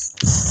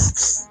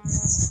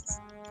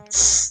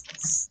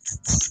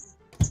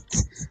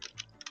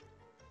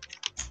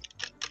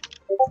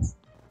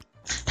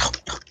 No,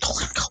 don't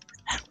let him go.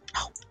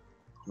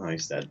 No. No,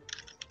 he's dead.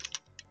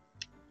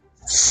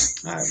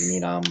 Alright, we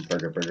need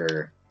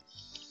burger.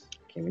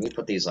 Okay, we need to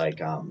put these like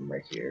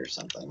right here or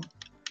something.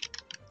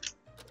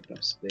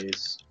 Enough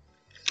space.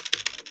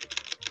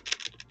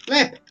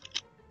 Flip!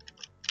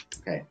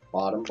 Okay,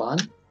 bottom bun.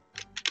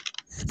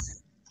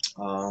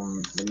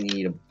 Then we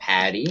need a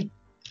patty.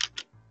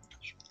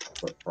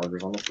 Put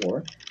burgers on the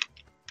floor.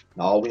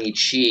 No, we need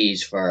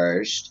cheese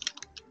first.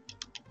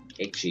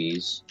 Take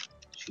cheese.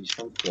 Cheese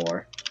from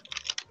floor.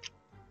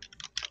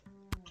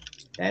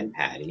 Then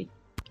patty.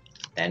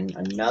 Then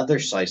another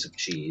slice of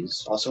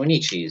cheese. Also, we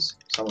need cheese.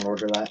 Someone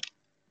order that.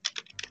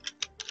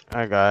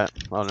 I got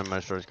it. Oh, no, my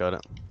store's got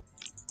it.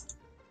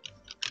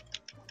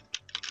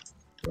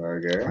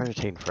 Burger. Why is it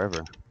taking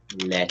forever?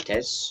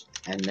 Lettuce.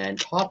 And then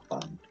top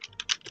bun.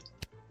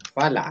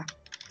 Voila.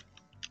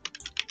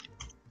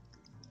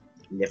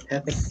 Le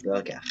perfect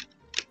burger.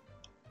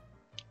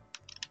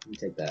 Let me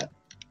take that.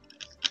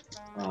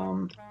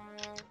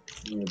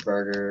 Need a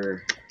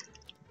burger.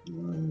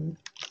 Can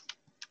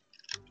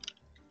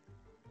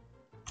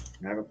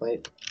I have a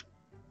plate?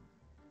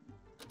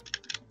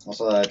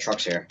 Also, the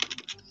truck's here.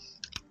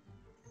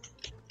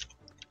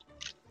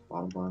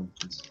 Bottom bun.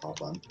 That's the top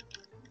bun.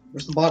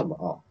 Where's the bottom bun?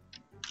 Oh.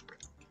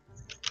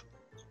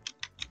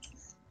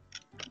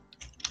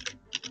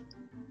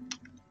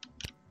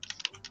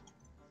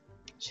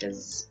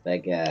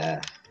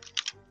 Cheeseburger.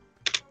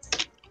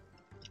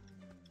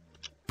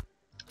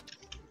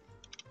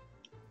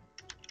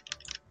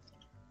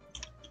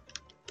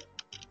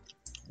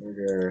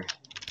 Burger.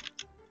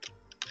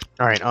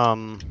 Alright,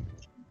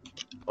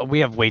 we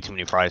have way too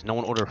many fries. No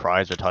one ordered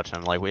fries or touch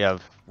them. Like, we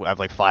have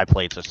like 5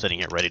 plates just sitting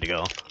here ready to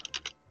go.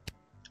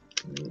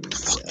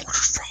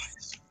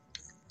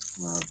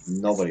 Yeah.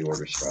 Nobody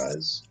orders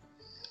fries.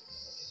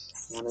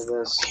 Wanted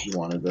this. You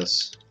wanted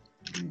this.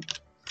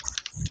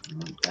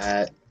 Want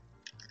that.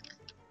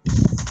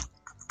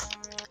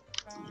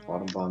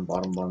 Bottom bun,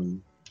 bottom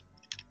bun.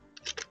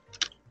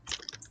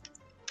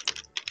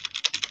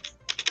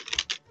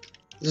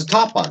 There's a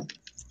top bun.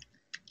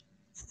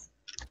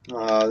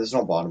 There's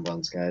no bottom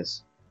buns,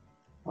 guys.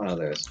 Oh no,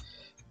 there is.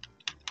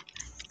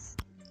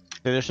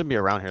 Dude, there should be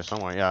around here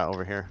somewhere. Yeah,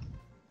 over here.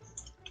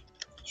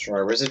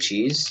 Sure, where's the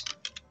cheese?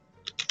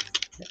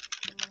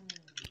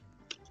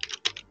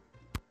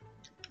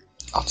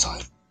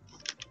 Outside.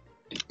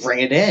 Bring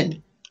it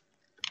in!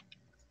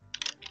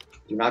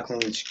 Do not clean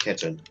the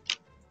kitchen.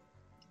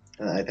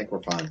 I think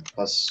we're fine.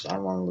 Plus, I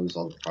don't want to lose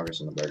all the progress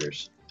on the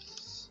burgers.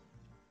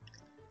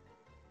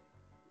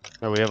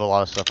 No, we have a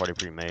lot of stuff already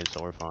pre-made,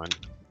 so we're fine.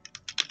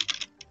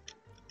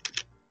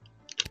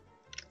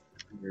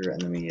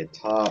 And then we get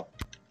top.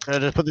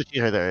 Just put the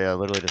cheese right there. Yeah,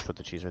 literally just put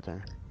the cheese right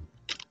there.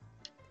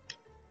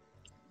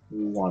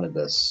 Who wanted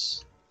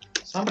this?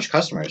 It's not much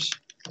customers.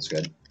 That's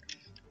good.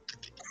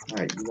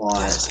 Alright, you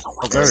want...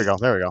 Oh, there we go.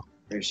 There we go.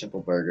 Very simple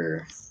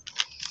burger.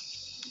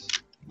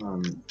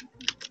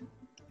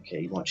 Okay,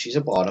 you want cheese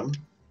at bottom.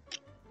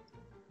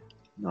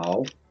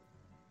 No.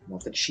 You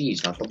want the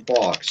cheese, not the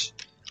box.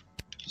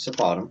 Cheese at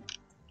bottom.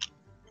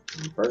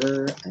 And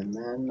burger, and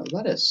then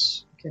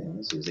lettuce. Okay,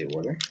 that's easy to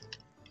order.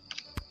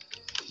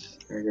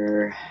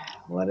 Burger,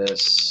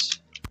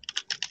 lettuce,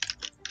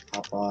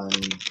 hop on.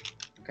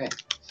 Okay.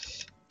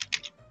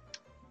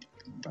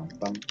 Bum,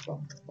 bum,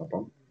 bum, bum,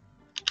 bum.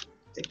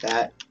 Take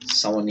that.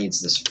 Someone needs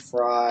this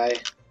fry.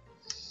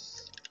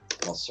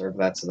 I'll serve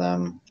that to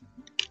them.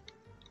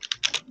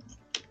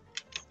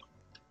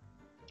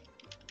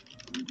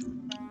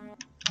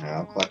 Yeah,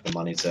 I'll collect the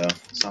money too.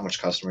 There's not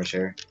much customers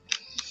here.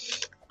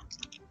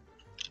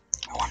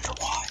 I wonder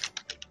why.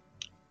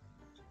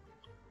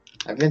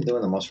 I've been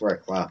doing the most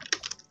work. Wow.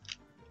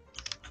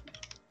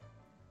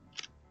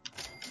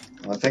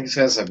 Well, I think it's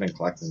because I've been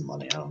collecting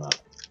money. I don't know.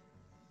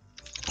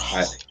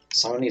 Alright,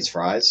 someone needs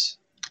fries.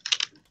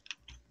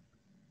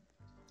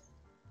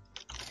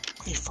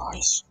 I need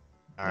fries.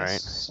 Alright.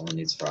 Yes, someone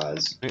needs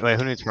fries. Wait,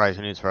 who needs fries?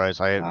 Who needs fries?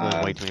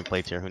 There's way too many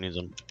plates here. Who needs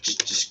them?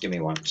 Just give me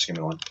one. Just give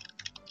me one.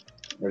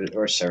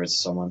 Or serve it to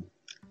someone.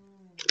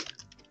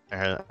 I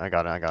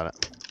got it. I got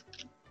it.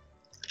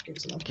 Give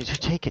it to them.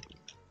 Take it.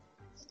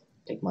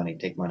 Take money.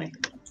 Take money.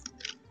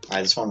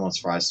 Alright, this one wants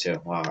fries too.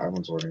 Wow,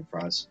 everyone's ordering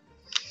fries.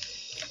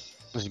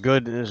 This is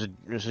good. This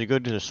is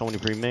good. There's so many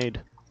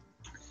pre-made.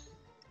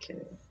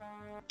 Okay.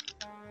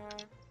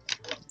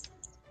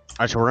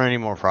 Alright, so we're gonna need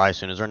more fries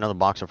soon. Is there another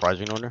box of fries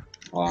we can order?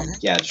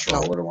 Yeah, sure.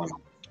 Order one.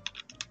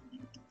 You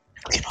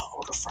cannot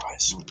order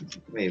fries.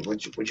 Wait,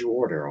 what'd you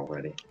order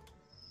already?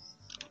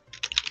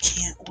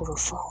 Can't order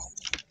fries.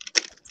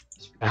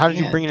 How did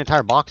you bring an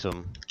entire box of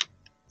them?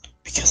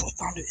 Because I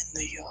found it in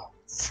the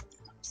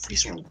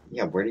freezer.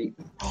 Yeah, where do you...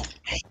 Oh,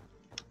 hey.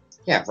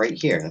 Yeah, right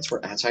here.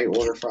 That's how you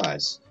order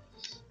fries.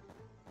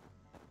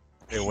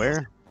 Hey,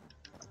 where?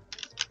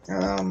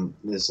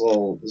 This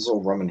little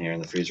room in here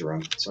in the freezer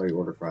room. That's how you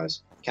order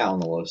fries. Cat on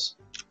the loose.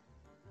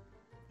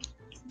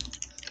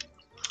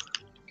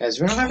 Guys,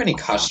 we don't have any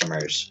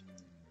customers.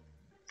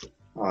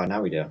 Oh,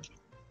 now we do.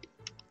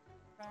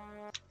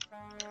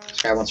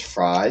 This guy wants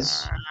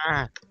fries.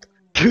 I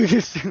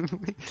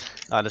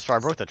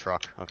broke the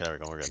truck. Okay, there we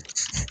go. We're good.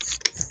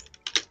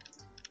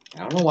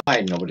 I don't know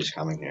why nobody's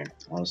coming here,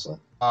 honestly.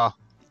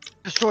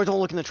 Destroy, don't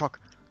look in the truck.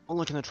 Don't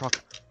look in the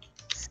truck.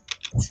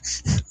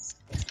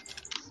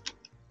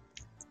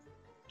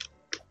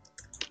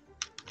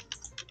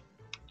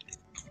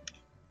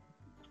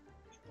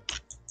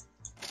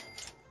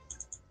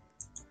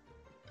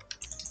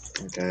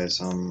 Okay,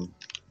 some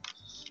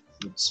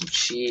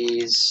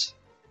cheese.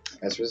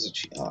 Guys, where's the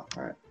cheese? Oh,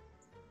 alright.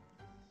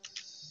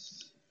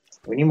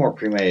 We need more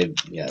pre-made,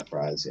 yeah,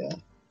 fries, yeah.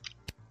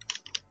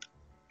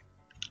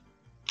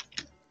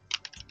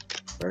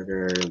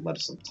 Burger,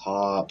 lettuce on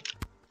top.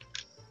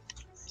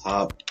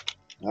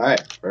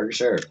 Alright, burger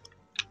served.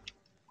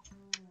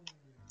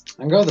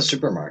 I can go to the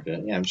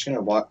supermarket. Yeah, I'm just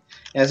gonna walk.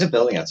 Yeah, there's a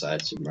building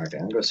outside, supermarket. I'm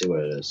gonna go see what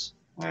it is.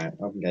 Alright,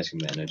 I hope you guys can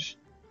manage.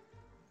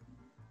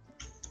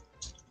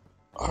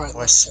 Alright,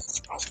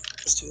 let's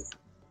do it.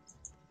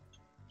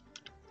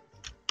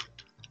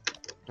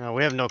 No,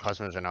 we have no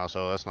customers right now,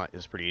 so that's not.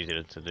 It's pretty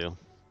easy to do.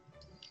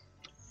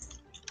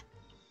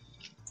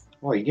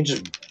 Oh, you can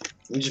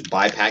just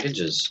buy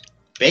packages.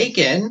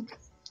 Bacon.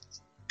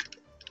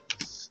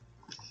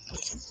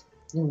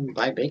 You can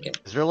buy bacon.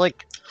 Is there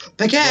like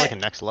a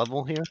next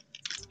level here?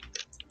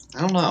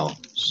 I don't know.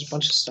 It's just a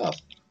bunch of stuff.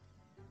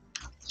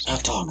 I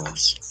have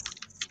tacos.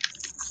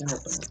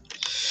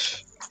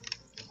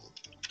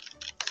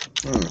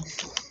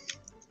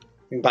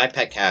 You can buy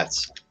pet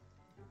cats.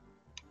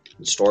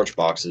 And storage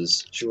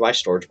boxes. Should we buy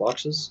storage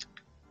boxes?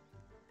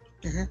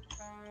 Mhm.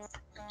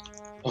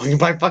 Oh, you can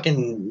buy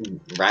fucking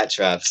rat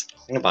traps.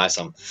 I'm gonna buy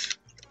some.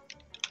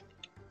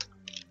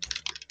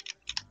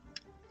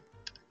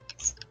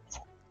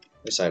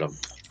 This item.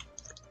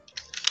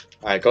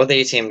 Alright, go to the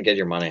ATM to get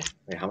your money.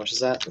 Wait, how much is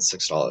that? That's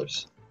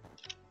 $6.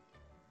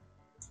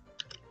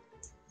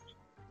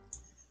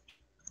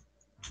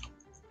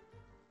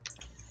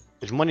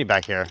 There's money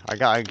back here.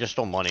 I just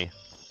stole money.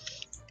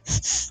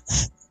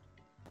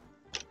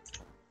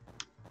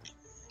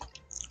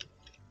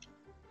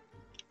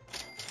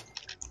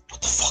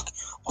 What the fuck?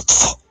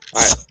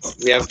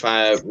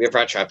 Alright, we have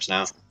rat traps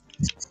now.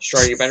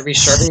 Sure, you better be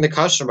serving the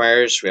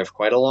customers. We have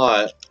quite a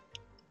lot.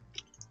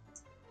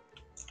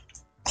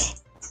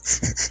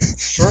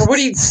 Sure, what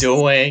are you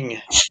doing?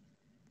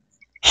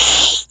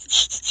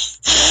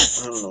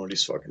 I don't know what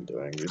he's fucking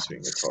doing. He's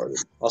being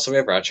retarded. Also, we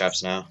have rat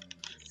traps now.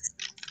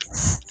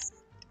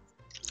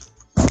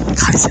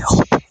 Guys,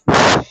 help!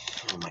 Oh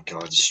my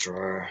god,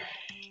 destroyer.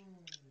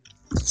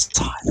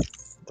 Stop.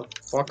 What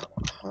the fuck?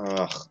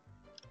 Ugh.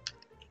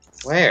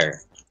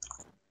 Where?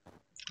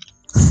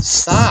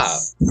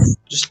 Stop!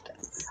 Just.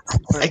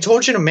 I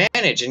told you to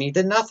manage and you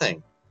did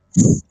nothing.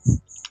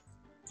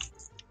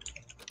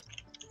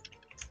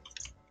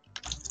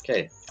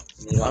 Okay.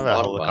 I have a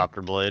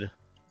helicopter blade.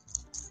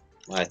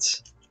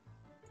 What?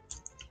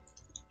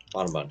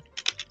 Bottom bun.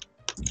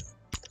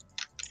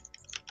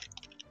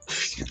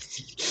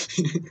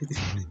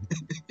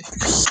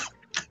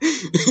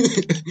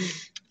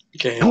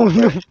 Okay. No,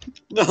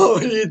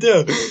 what do you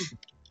do?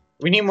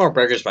 We need more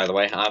burgers, by the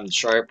way. I'm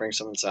sure I bring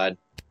some inside.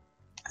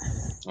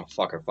 Oh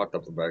fuck! I fucked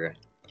up the burger.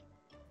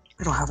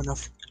 We don't have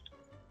enough.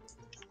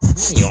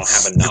 You don't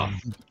have enough.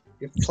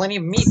 We have plenty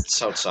of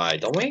meats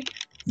outside, don't we?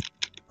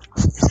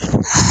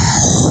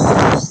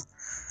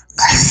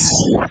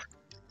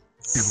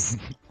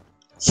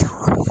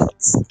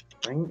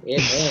 Bring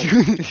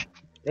it in.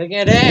 Bring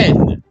it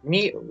in.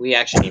 We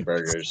actually need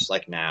burgers,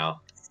 like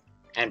now,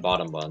 and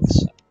bottom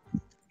buns.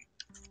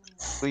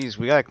 Please,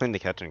 we gotta clean the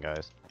kitchen,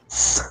 guys.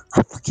 Just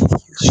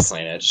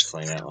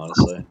clean it,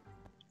 honestly.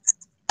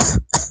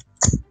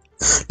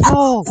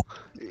 No!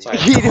 Sorry,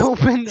 He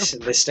opened them.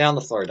 they stay on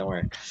the floor, don't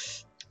worry.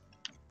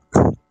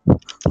 Oh,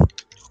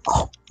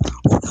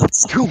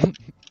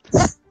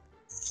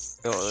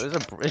 Yo,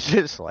 there's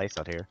a slice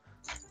out here.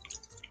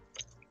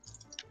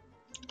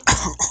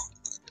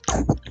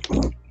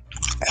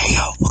 hey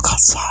yo, look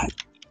outside.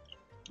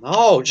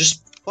 No,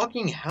 just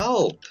fucking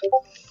help.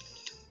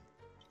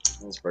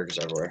 There's burgers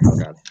everywhere. Oh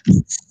god.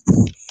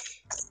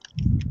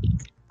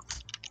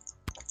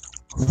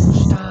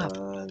 Stop.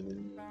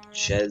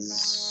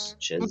 Ches.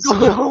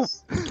 No!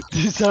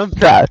 Stop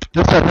that!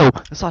 That's not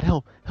help! That's not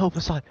help! Help!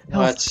 That's not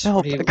help! What? Help!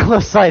 What do you- Come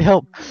outside!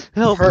 Help!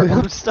 Help!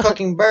 I'm Stop!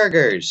 cooking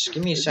burgers.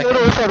 Give me a No, second. no,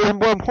 it's not. This is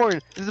more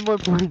important. This is more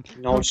important.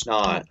 No, it's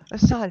not.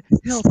 That's not.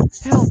 Help!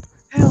 Help!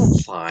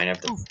 Help! Fine, I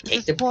have to No, take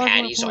this the is far more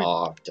patties important.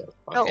 off to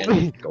Help fucking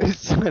me! go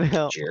It's not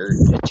help. get your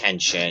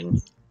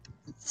attention.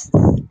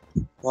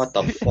 What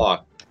the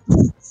fuck?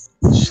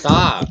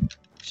 Stop!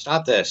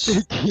 Stop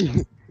this.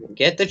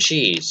 Get the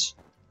cheese.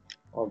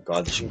 Oh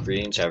god, there's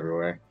ingredients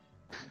everywhere.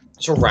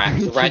 There's a rat.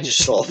 The rat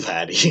just stole a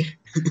patty.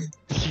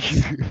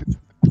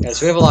 Yeah,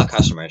 so we have a lot of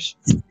customers.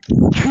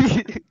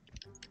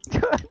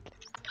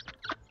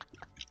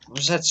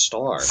 Where's that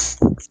star?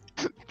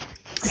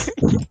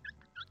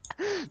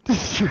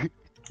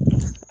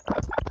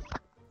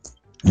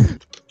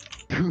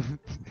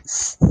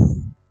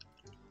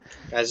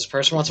 Guys, this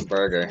person wants a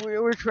burger.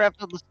 We're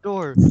trapped out the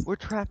store. We're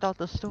trapped out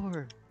the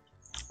store.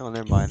 Oh,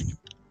 never mind.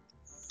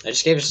 I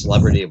just gave a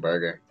celebrity a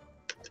burger.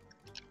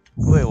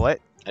 Wait, what?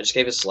 I just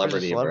gave a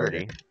celebrity a burger.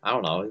 celebrity? I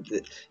don't know.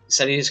 He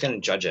said he was gonna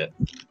judge it.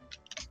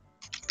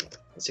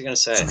 What's he gonna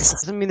say?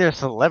 Doesn't mean they're a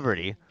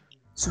celebrity.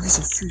 So he's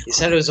a food He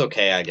said it was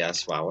okay, I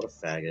guess. Wow, what a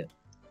faggot.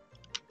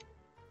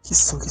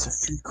 he's a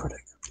food critic.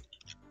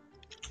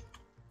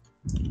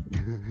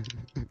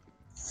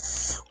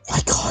 My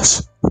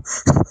gosh.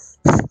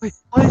 Wait,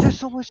 why is there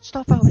so much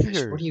stuff out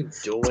here? What are you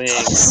doing?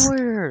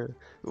 Destroyer!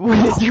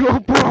 Wait, you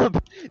open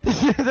up!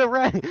 This is the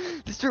rat!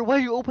 Destroyer, why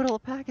do you open all the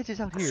packages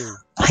out here?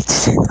 I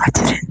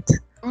didn't.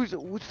 Who's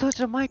such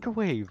a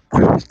microwave?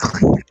 What are we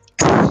cleaning?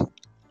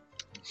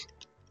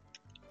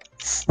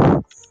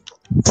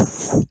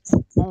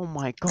 Oh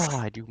my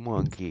god, you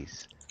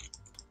monkeys.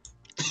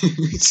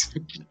 You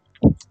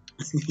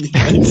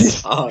guys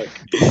suck.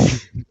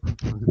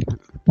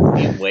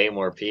 Need way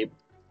more people.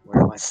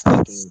 Where my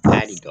fucking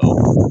patty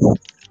go?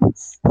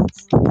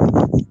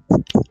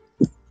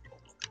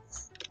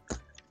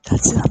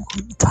 That's it. I'm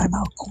going to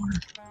timeout corner.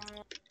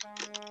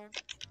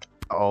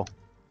 Oh.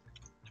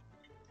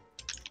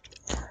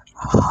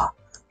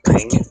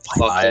 Bring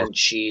fucking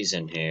cheese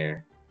in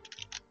here.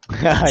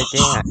 I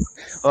can't.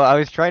 Well, I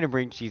was trying to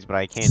bring cheese, but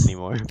I can't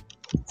anymore.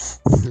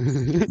 What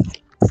the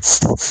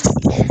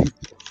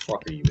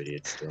fuck are you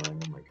idiots doing? Oh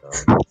my god.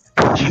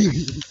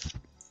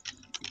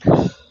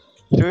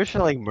 Destroyer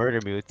should like murder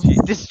me with cheese.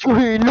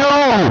 Destroyer,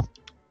 no!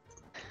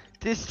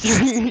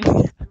 Destroyer!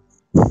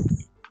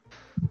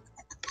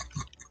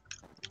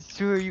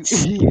 Destroyer, you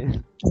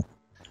idiot!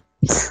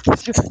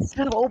 Destroyer,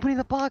 instead of opening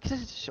the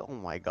boxes, oh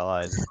my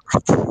god.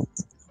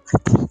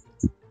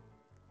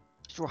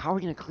 Destroyer, how are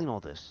we gonna clean all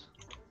this?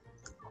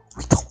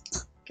 You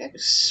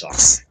guys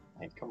suck.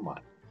 Like, come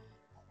on.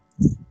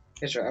 You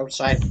guys are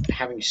outside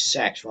having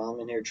sex while I'm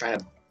in here trying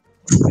to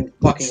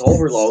fucking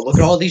overload. Look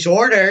at all these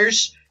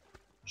orders!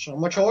 So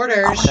much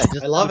orders!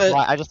 I love it!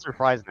 I just threw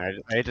fries in there.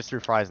 I just threw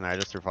fries in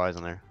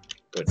there.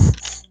 Good.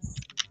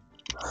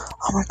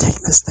 I'm gonna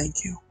take this,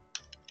 thank you.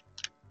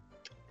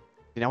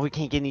 Now we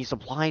can't get any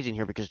supplies in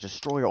here because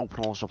Destroyer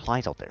opened all the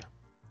supplies out there.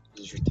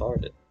 This is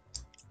retarded.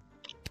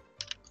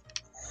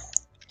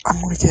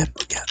 I'm gonna get a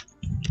baguette.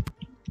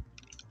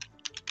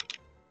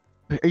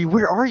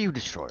 Where are you,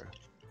 Destroyer?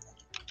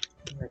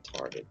 I'm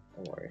retarded.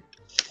 Don't worry.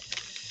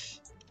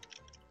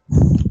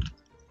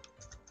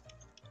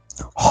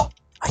 Oh,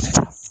 I can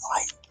get a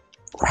flight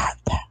rat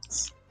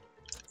pass.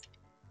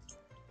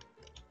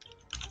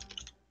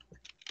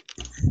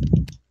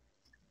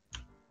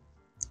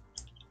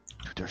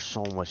 Dude, there's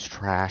so much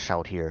trash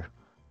out here.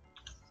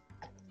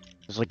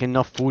 There's like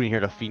enough food in here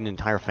to feed an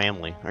entire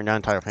family. Or not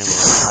entire family,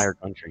 an entire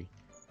country.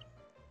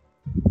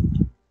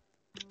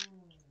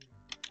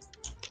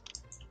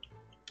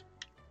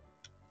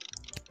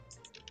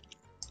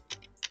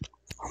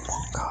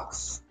 Among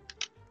Us.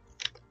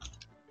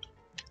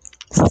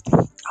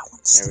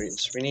 Yeah,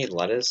 we need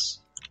lettuce.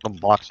 A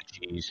box of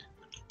cheese.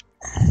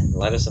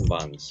 Lettuce and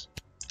buns.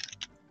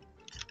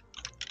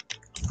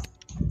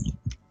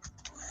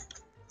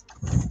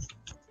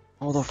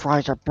 All the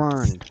fries are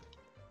burned.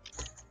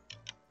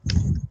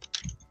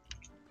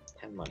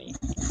 10 money.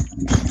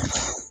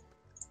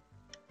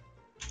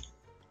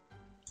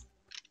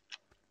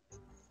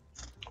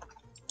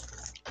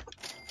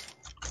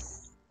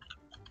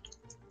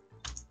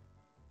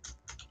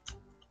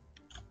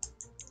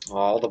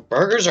 All the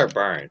burgers are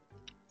burned.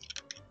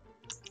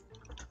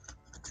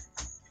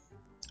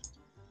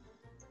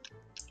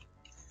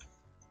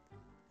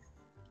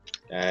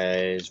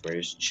 Guys,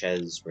 where's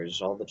Ches?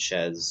 Where's all the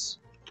Ches?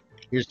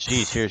 Here's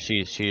cheese,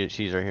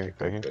 cheese right here,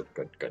 right here.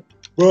 Good.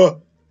 Bruh.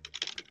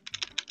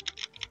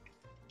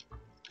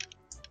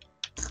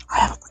 I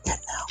have a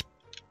baguette now.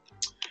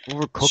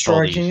 Overcooked all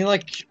Destroyer, these. can you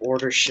like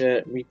order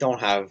shit? We don't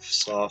have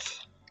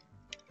stuff.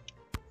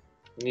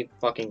 We need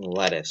fucking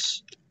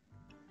lettuce.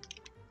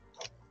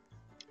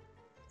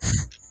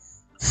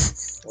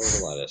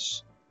 Order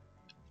lettuce.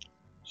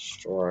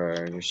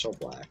 Destroyer, you're so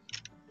black.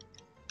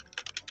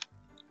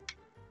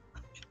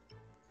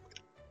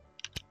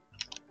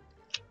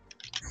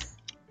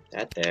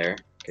 That there.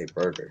 Okay,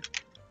 burger.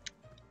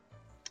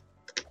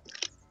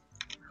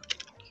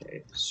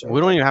 Okay, so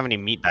We don't even have any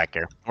meat back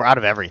here. We're out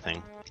of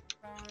everything.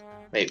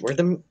 wait, where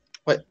the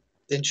what?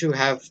 Didn't you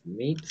have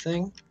meat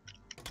thing?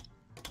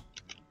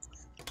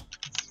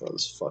 Throw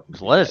this fucking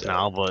There's lettuce meat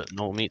now, out. but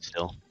no meat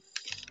still.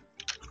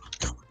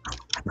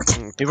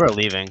 People are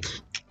leaving.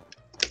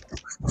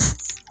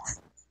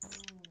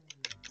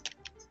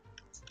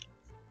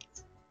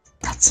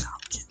 That's it,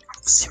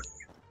 I'm serious.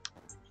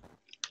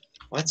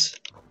 What?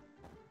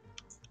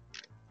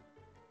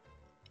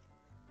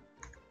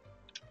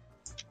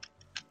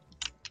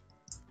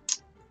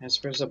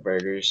 Yes, where's the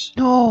burgers?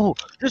 No!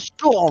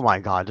 Oh my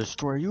god,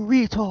 Destroyer, you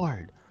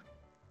retard!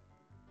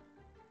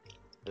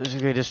 It's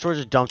okay, Destroyer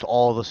just dumped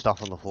all the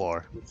stuff on the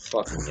floor. You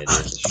fucking idiot,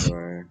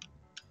 Destroyer.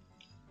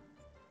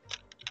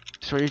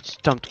 Destroyer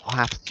just dumped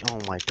half. Oh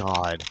my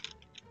god.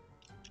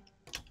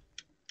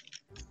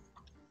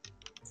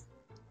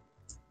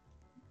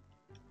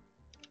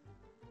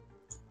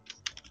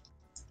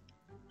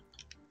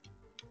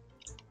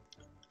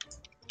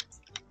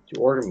 Do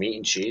you order meat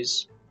and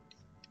cheese?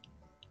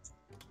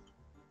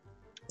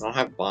 I don't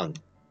have bun.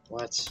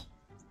 What?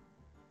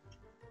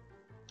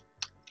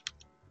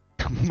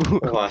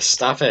 Oh,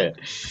 stop it.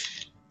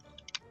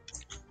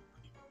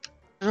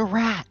 There's a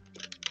rat!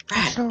 Rat!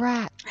 There's a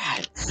rat!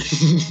 Rat!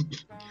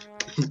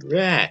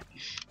 Rat!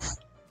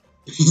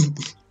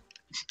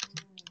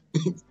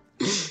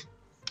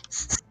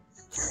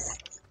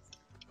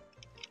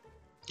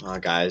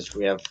 Guys,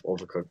 we have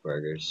overcooked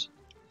burgers.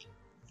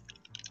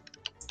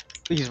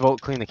 Please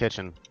vote clean the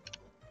kitchen.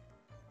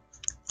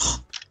 Oh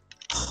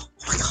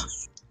my god.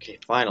 Okay,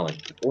 finally.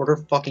 Order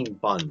fucking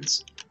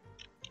buns.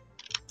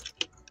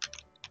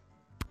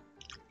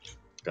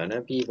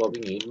 Gonna be what we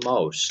need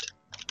most.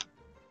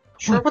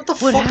 Sure, what the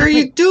fuck are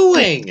you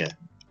doing?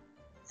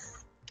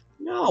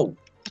 No.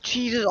 The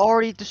cheese is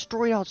already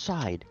destroyed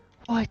outside.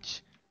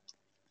 What?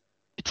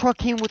 The truck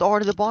came with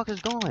already the box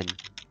is gone.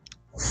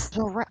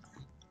 So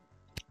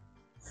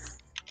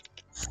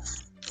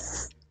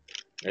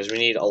Guys, we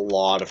need a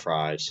lot of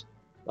fries.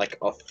 Like,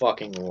 a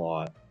fucking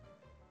lot.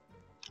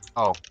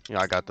 Oh, yeah,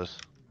 I got this.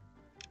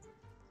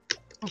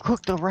 Who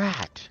cooked the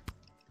rat?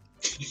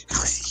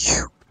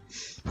 You.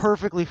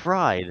 Perfectly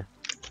fried.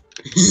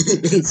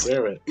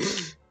 Serve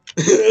it.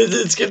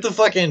 Let's give the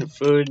fucking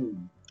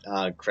food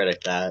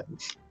critic that.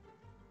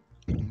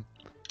 I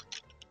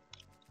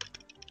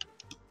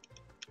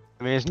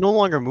mean, it's no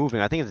longer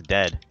moving. I think it's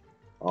dead.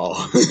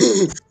 Oh.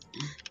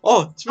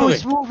 Oh, it's No, moving.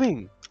 it's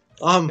moving.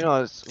 You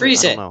know,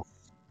 Freeze I it. don't know.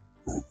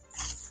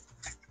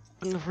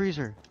 Put it in the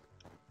freezer.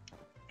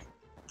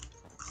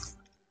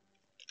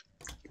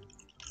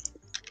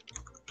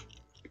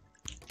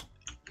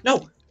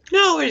 No,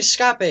 no, it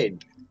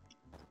escaped.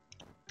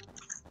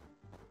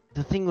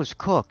 The thing was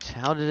cooked.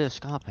 How did it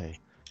escape?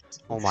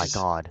 Oh my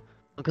god.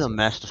 Look at the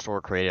mess the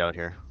store created out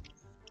here.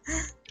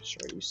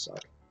 Sure, you suck.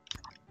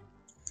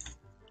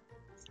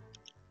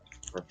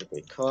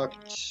 Perfectly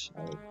cooked.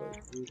 I will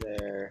put you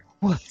there.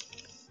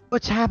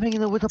 What's happening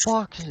with the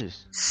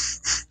boxes?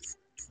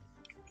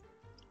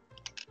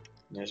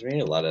 There's we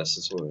need lettuce.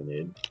 That's what we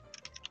need.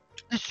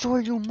 Destroy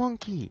you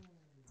monkey.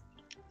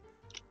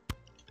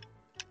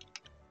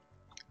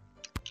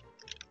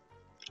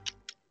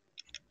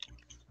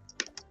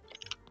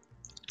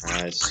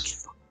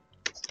 Fries.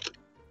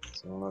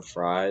 Some of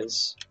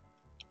fries.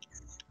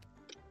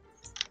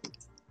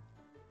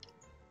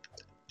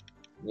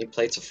 Need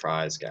plates of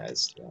fries,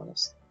 guys. To be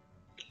honest,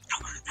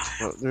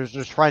 Well,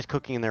 there's fries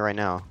cooking in there right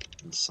now.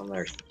 and some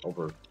are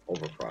over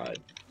fried.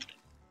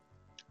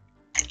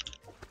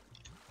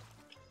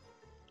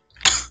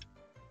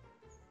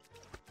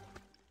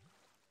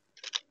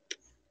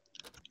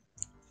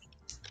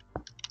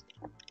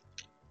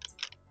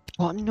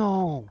 Oh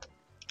no.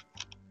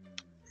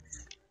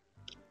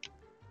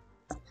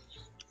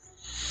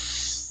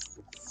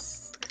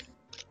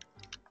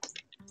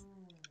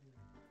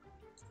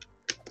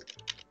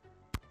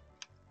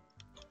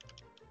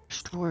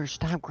 Store,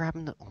 stop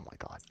grabbing the. Oh my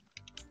god.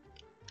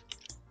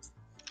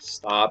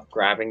 Stop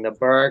grabbing the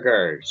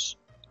burgers.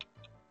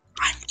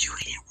 I'm doing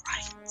it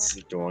right.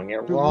 You're doing it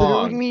What do you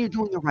wrong. mean you're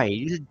doing it right?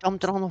 You just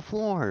dumped it on the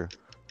floor.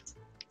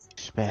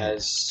 Spag.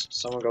 Guys,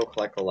 someone go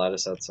collect the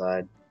lettuce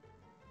outside.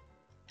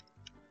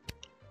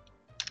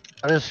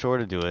 I just sure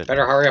to do it.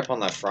 Better hurry up on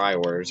that fry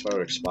order. It's about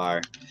to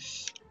expire.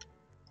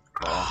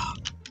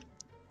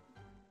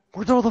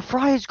 Where'd all the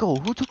fries go?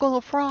 Who took all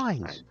the I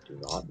fries? do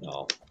not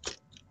know.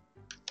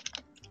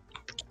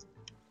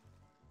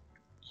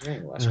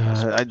 Getting less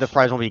crispy. The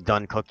fries won't be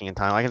done cooking in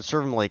time. I can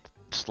serve them like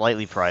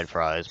slightly fried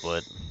fries,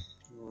 but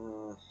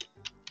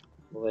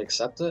Will they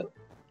accept it?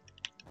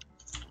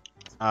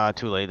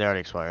 too late. They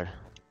already expired.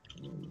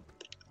 Mm.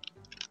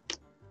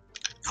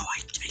 No, I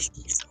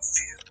need some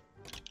food.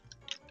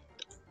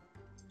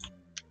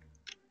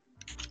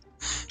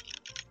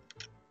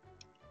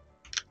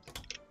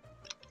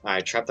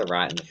 Alright, trap the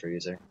rat in the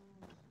freezer.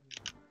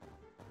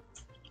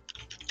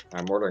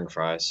 I'm ordering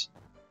fries.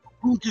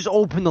 Who just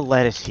opened the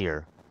lettuce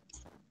here?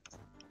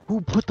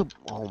 Who put the?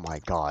 Oh my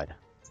god.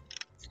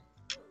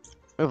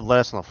 We have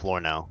lettuce on the floor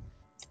now.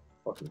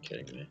 Fucking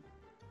kidding me.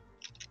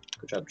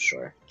 Good job,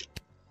 Destroyer.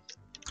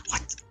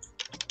 What?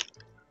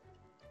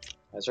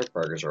 Guys, our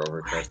burgers are What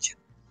overcooked.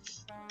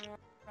 did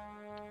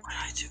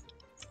I do?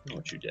 I know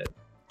what you did.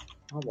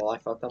 Oh, well, I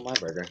fucked up my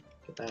burger.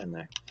 Get that in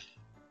there.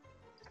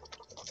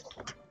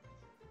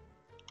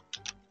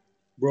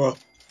 Bruh.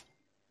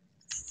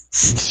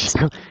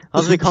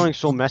 How's it becoming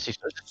so messy?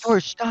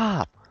 George,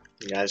 stop!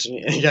 You guys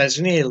need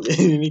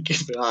you need to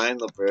get behind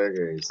the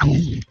burgers.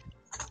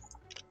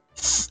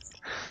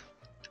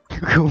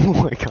 Oh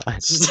my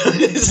god.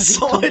 There's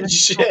so much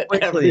shit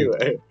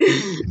everywhere.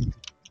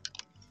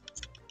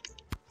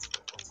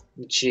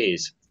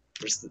 Cheese.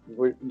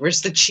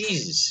 Where's the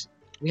cheese?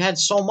 We had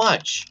so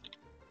much.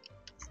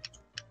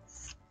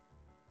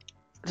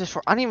 I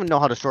don't even know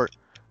how to sort.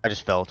 I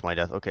just fell to my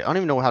death. Okay, I don't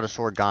even know how to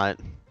sort. Got.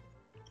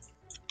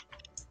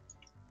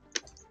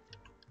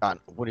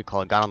 What do you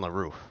call it? Got on the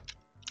roof.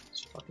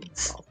 It's fucking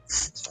dumb.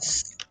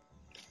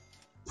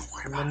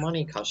 Give me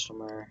money,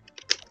 customer.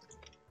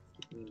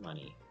 Give me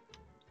money.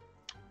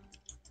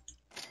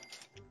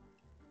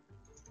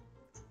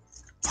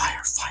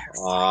 Fire,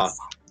 fire,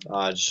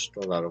 fire. Just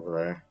throw that over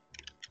there.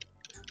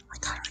 I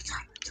got it,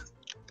 I got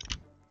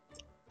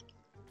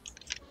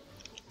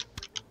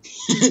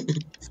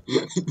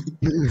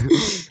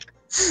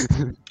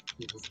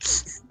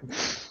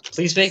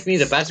Please make me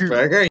the best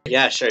burger.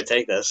 Yeah, sure,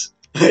 take this.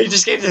 You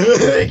just gave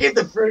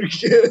the burger.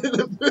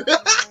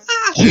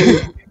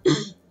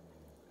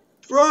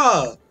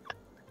 Bruh.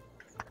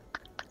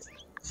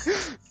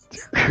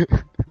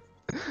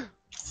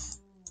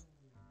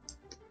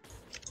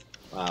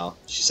 Wow,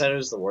 she said it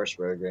was the worst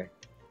burger.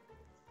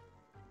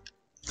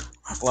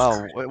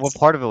 Well, what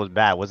part of it was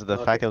bad? Was it the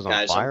Okay, fact it was on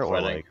guys, fire I'm or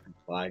quitting. like?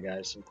 Bye,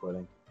 guys, I'm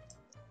quitting.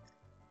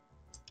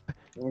 I'm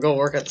gonna go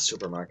work at the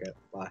supermarket.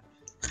 Bye.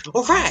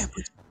 Oh, rat!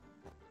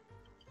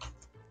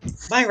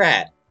 My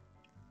rat!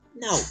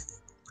 No!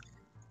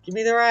 Give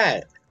me the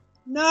rat!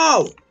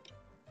 No!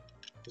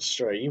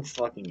 Destroy, you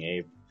fucking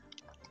ape.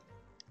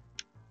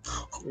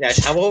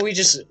 Guys, how about we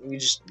just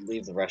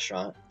leave the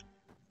restaurant?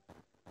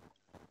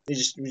 We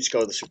just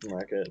go to the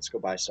supermarket. Let's go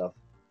buy stuff.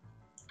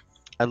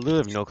 I literally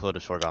have no clue to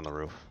sort on the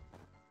roof.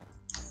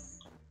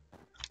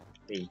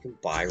 Yeah, you can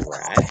buy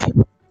rat.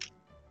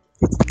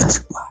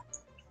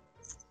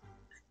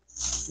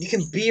 You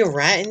can be a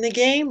rat in the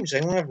game? Does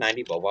anyone have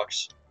 90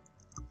 Robux?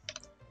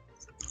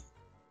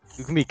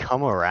 You can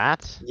become a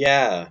rat?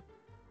 Yeah.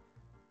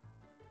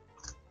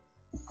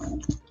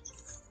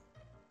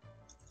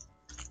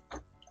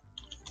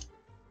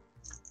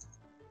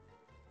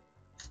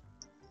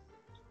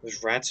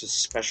 There's rats with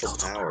special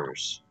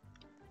powers.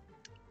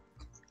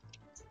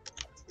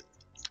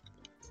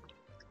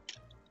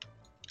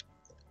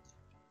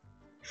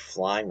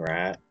 Flying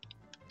rat.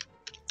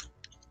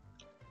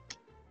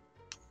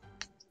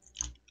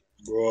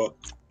 Bruh.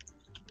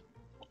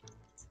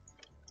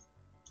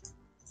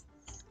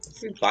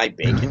 If we buy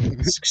bacon,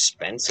 it's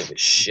expensive as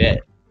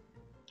shit.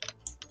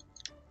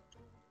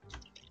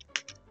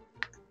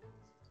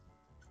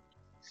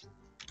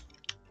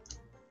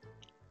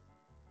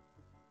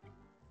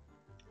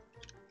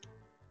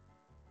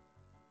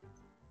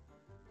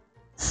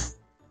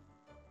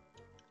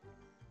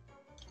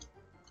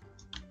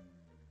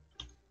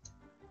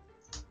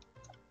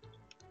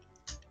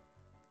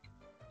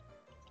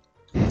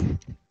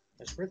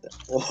 That's worth it.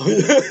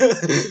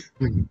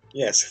 Oh.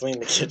 Yes, clean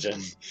the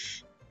kitchen.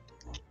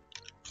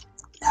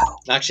 No.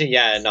 Actually,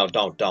 yeah, no,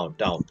 don't.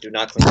 Do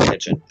not clean the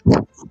kitchen.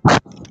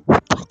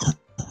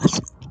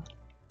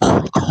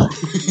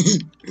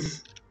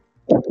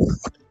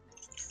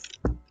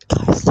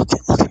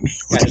 Look at me.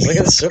 Guys, look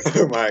at the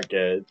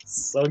supermarket.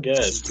 It's so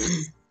good.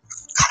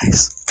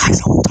 Guys, I'm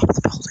on top of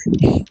the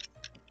building.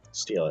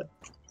 Steal it.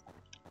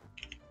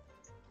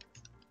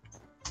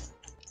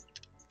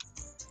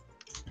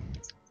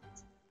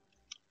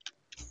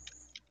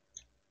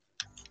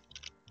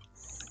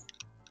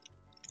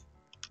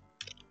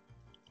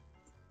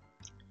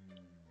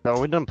 So are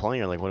we done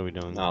playing or like what are we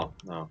doing? No.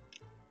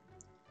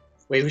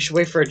 Wait, we should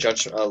wait for a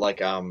judge,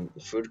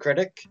 food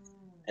critic,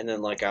 and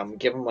then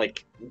give him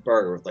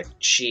burger with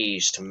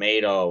cheese,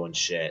 tomato, and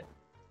shit.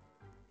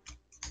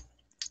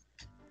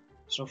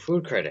 There's no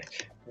food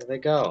critic. Where'd they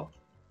go?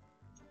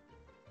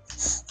 I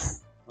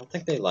don't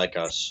think they like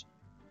us.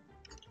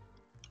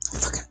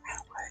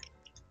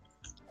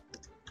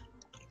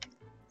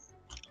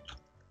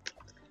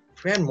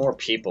 If we had more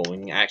people, we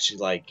can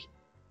actually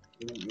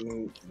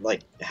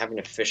have an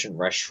efficient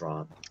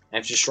restaurant.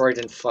 And if Destroyer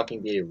didn't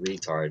fucking be a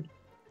retard.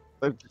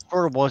 If the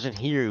store wasn't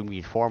here, it would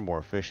be far more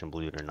efficient,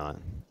 believe it or not.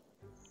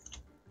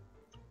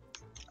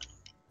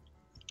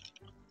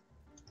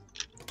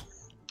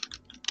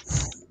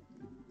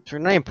 So you're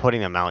not even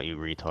putting them out, you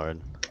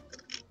retard.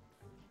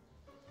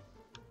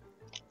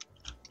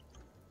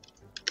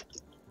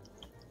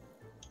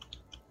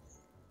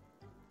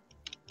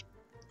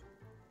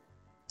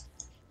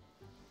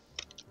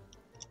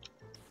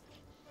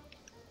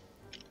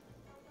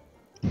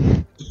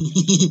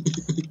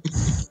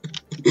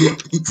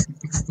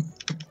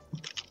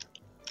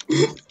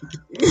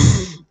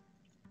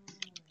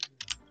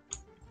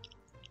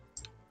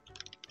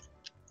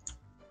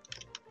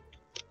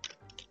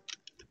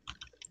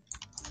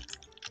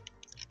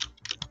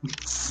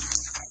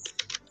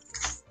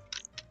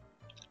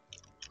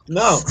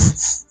 No!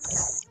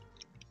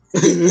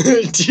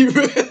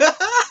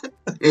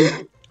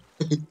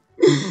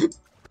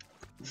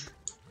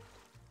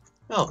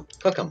 No,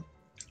 cook them.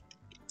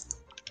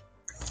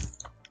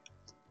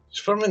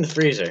 Just put them in the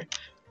freezer.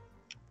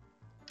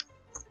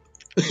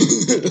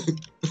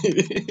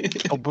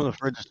 Open the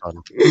fridge,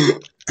 son.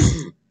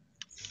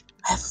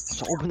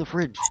 Just open the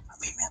fridge.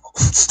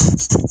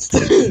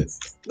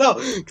 No,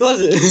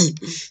 close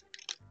it.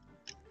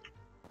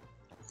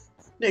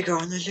 Nigger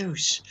on the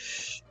loose.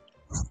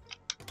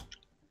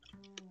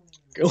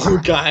 Oh,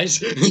 guys,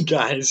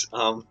 guys.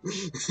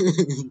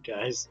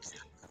 Guys.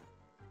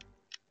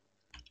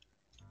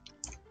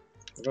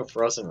 Look at a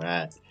frozen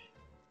rat.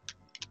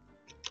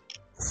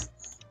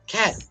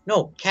 Cat!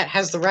 No, cat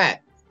has the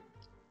rat.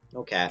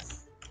 No cat.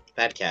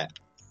 Bad cat.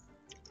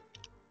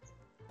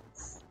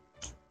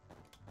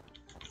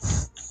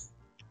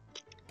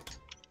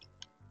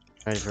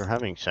 Guys, we're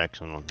having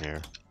sex on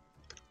here.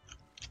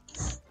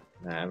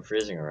 Nah, I'm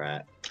freezing a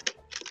rat.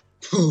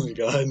 Oh my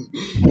god.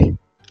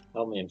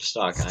 Help me, I'm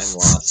stuck. I'm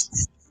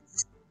lost.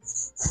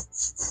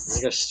 Let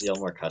me go steal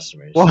more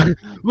customers. What?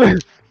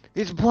 Wait,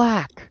 it's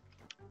black!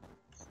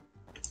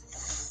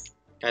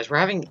 Guys, we're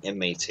having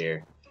inmates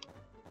here.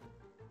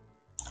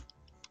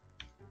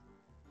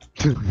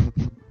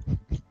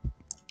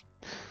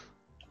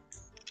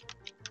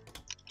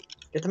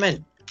 Get them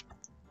in.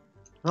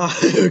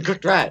 Oh,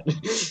 cooked rat.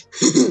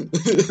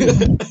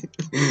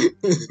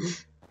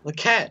 The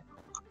cat.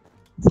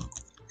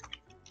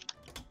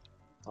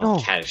 Oh, No.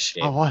 cat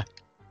escaped. Oh, what?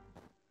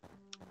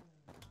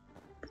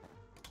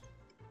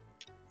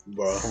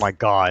 Bruh. Oh my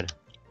god.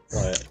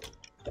 What?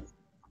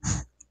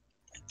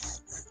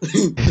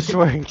 It's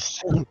working.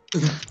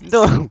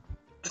 No.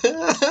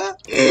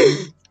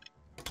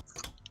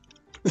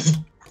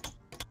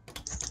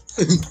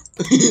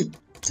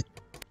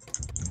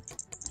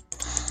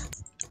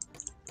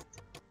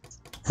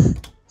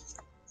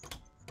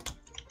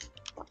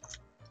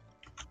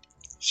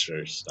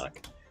 Sure, stuck.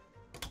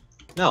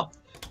 No.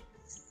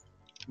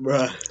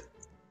 Bruh.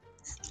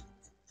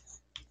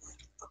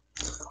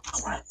 I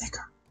want a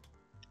nigger.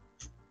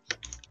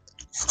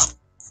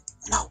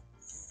 No.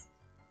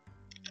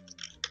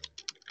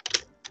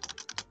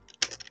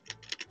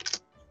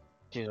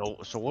 Dude,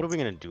 so what are we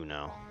gonna do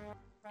now?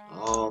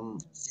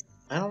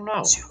 I don't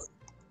know.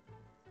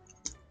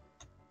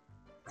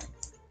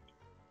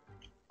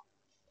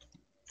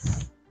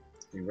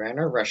 We ran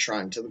our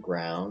restaurant into the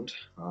ground.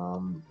 I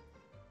don't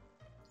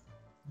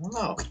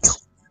know.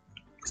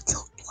 We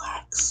killed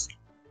blacks.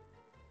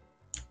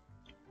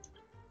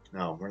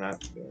 No, we're not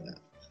doing that.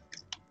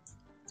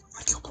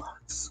 We killed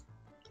blacks.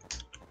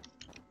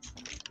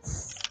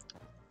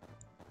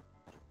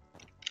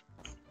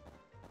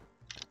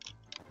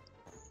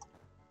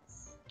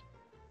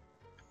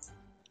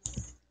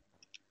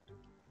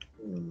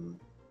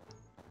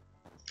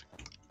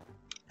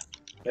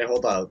 Hey,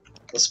 hold on.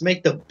 Let's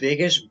make the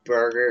biggest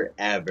burger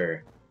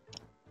ever.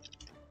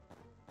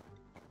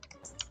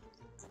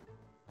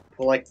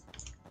 Put like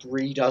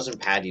 3 dozen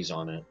patties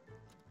on it.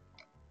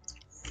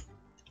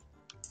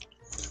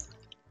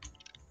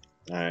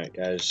 Alright,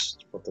 guys.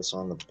 Put this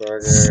on the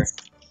burger.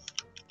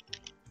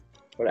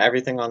 Put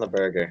everything on the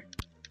burger.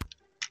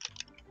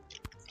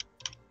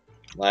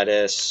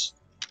 Lettuce.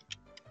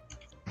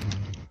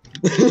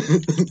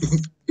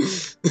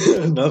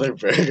 Another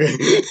burger.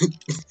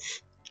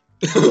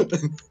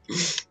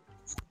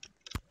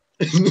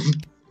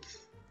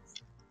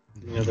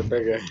 Another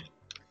burger.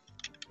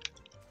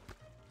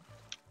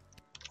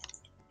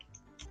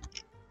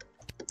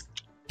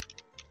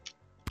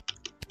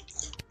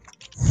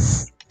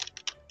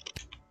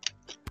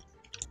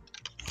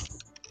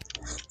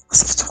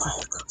 Let's get to my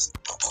old girls.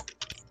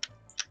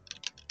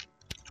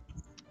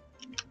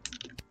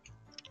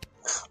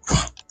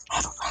 Rat. I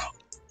have a rat.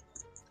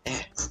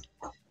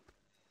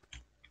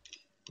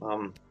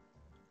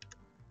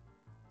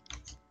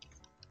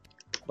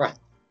 Right.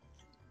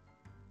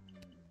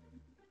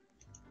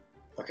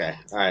 Okay,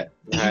 alright.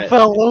 He Alright.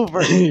 fell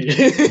over.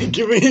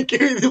 give me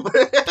the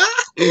burger.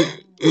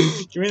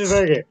 Give me the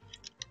burger.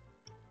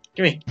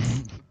 Give me.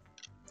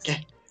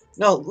 Okay.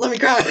 No, let me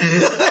grab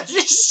it.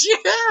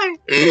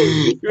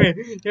 Give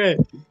me.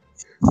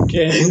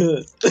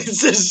 Okay.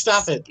 Just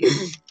stop it.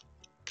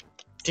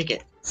 Take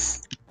it.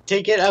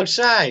 Take it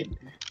outside.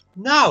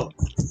 No.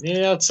 Need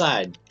it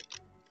outside.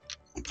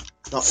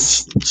 No,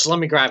 just let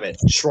me grab it.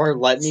 Sure,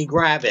 let me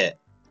grab it.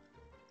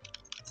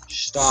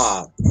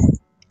 Stop.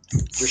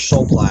 You're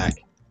so black.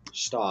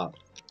 Stop.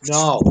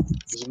 No.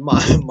 This is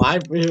my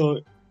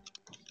real.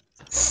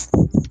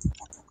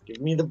 Give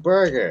me the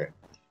burger.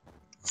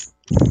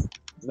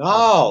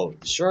 No.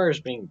 Sure is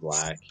being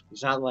black.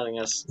 He's not letting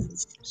us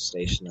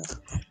station it.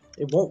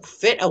 It won't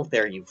fit out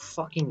there, you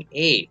fucking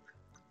ape.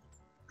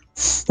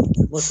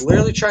 Look,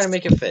 literally trying to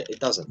make it fit. It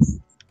doesn't.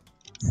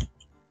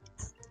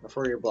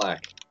 Before you're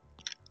black.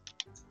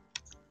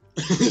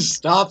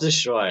 Stop,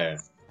 Destroyer.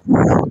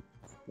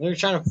 They're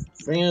trying to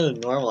bring it to the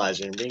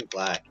normalizer and being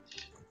black.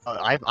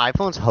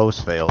 iPhone's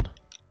host failed.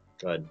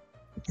 Good.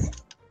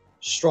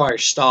 Destroyer,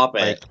 stop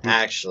it. Like,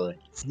 Actually.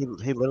 He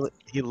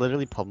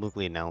literally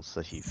publicly announced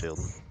that he failed.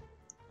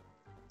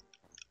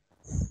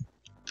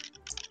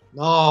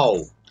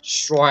 No!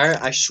 Destroyer,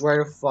 I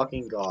swear to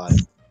fucking God.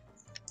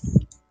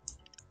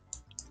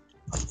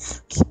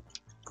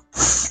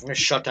 I'm gonna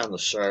shut down the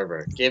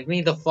server. Give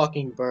me the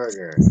fucking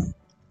burger.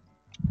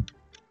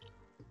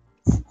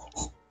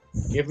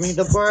 Give me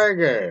the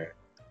burger.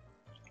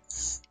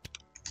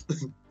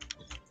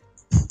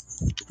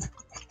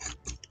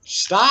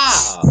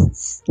 Stop!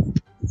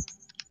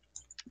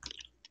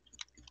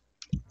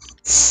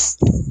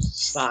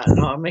 Stop.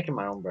 No, I'm making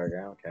my own burger.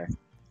 I don't care.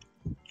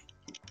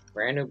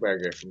 Brand new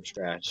burger from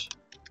scratch.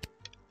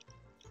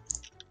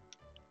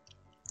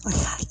 Oh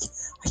yeah,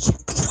 I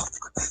can't pick it up.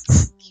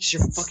 Because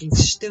you're fucking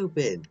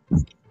stupid.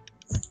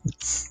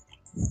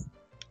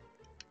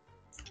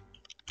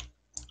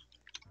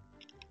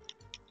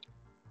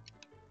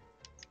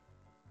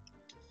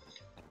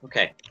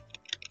 Okay.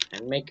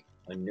 And make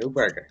a new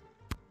burger.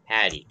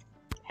 Patty.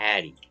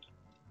 Patty.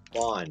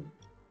 Bun.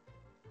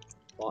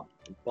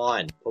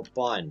 Bun. Put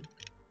bun.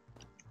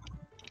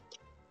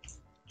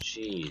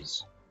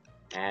 Cheese.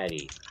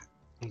 Patty.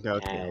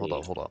 Okay,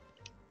 hold up.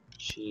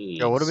 Cheese.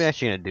 Yo, what are we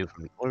actually gonna do?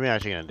 What are we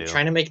actually gonna do? I'm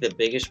trying to make the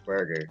biggest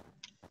burger.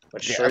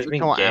 But Yeah, sure is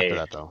being gay. after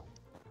that though.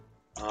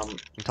 Um,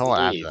 Until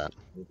after that.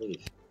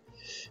 Leave.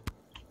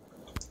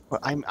 But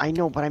I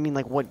know, but I mean,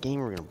 like, what game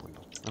we're gonna play?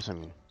 That's what I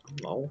mean.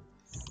 No.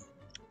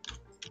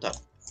 Stop.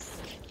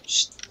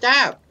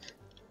 Stop!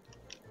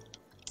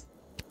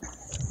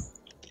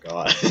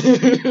 God.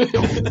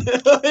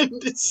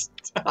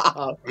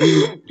 Stop.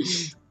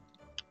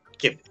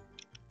 Give it.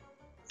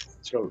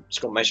 Let's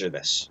go measure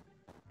this.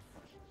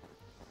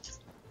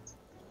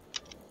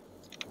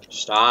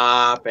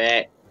 Stop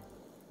it.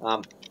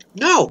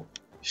 No!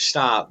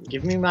 Stop.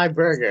 Give me my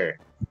burger.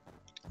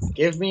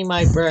 Give me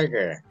my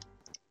burger.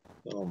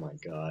 Oh my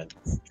god.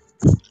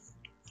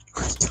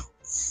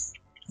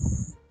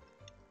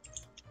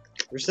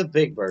 Where's the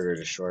big burger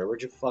destroyer?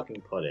 Where'd you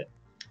fucking put it?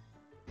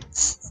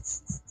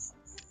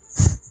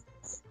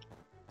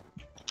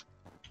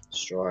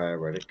 Destroyer,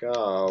 where'd it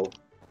go?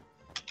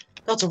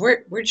 Delta,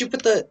 where'd you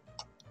put the...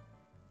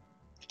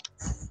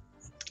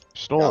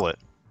 Stole it.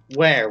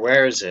 Where?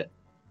 Where is it?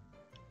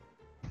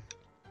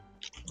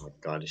 Oh my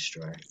god,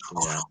 destroyer.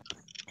 Yeah.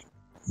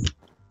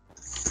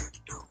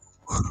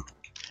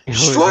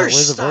 Destroyer,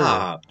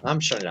 stop! I'm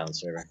shutting down the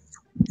server.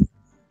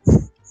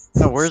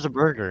 No, where's the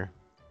burger?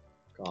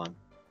 Gone.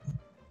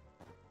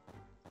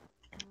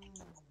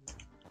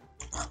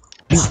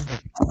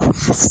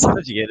 How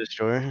did you get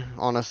destroyer?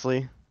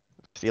 Honestly,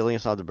 stealing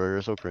inside the burger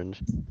is so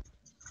cringe.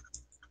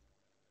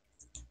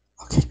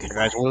 Okay, good.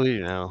 Guys, what do we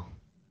do now?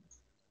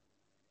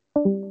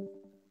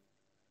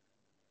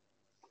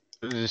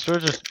 Did the destroyer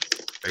just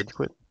rage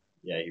quit?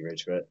 Yeah, he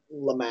rage quit.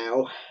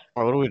 Lamau.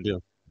 Alright, what do we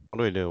do? What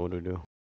do we do? What do we do?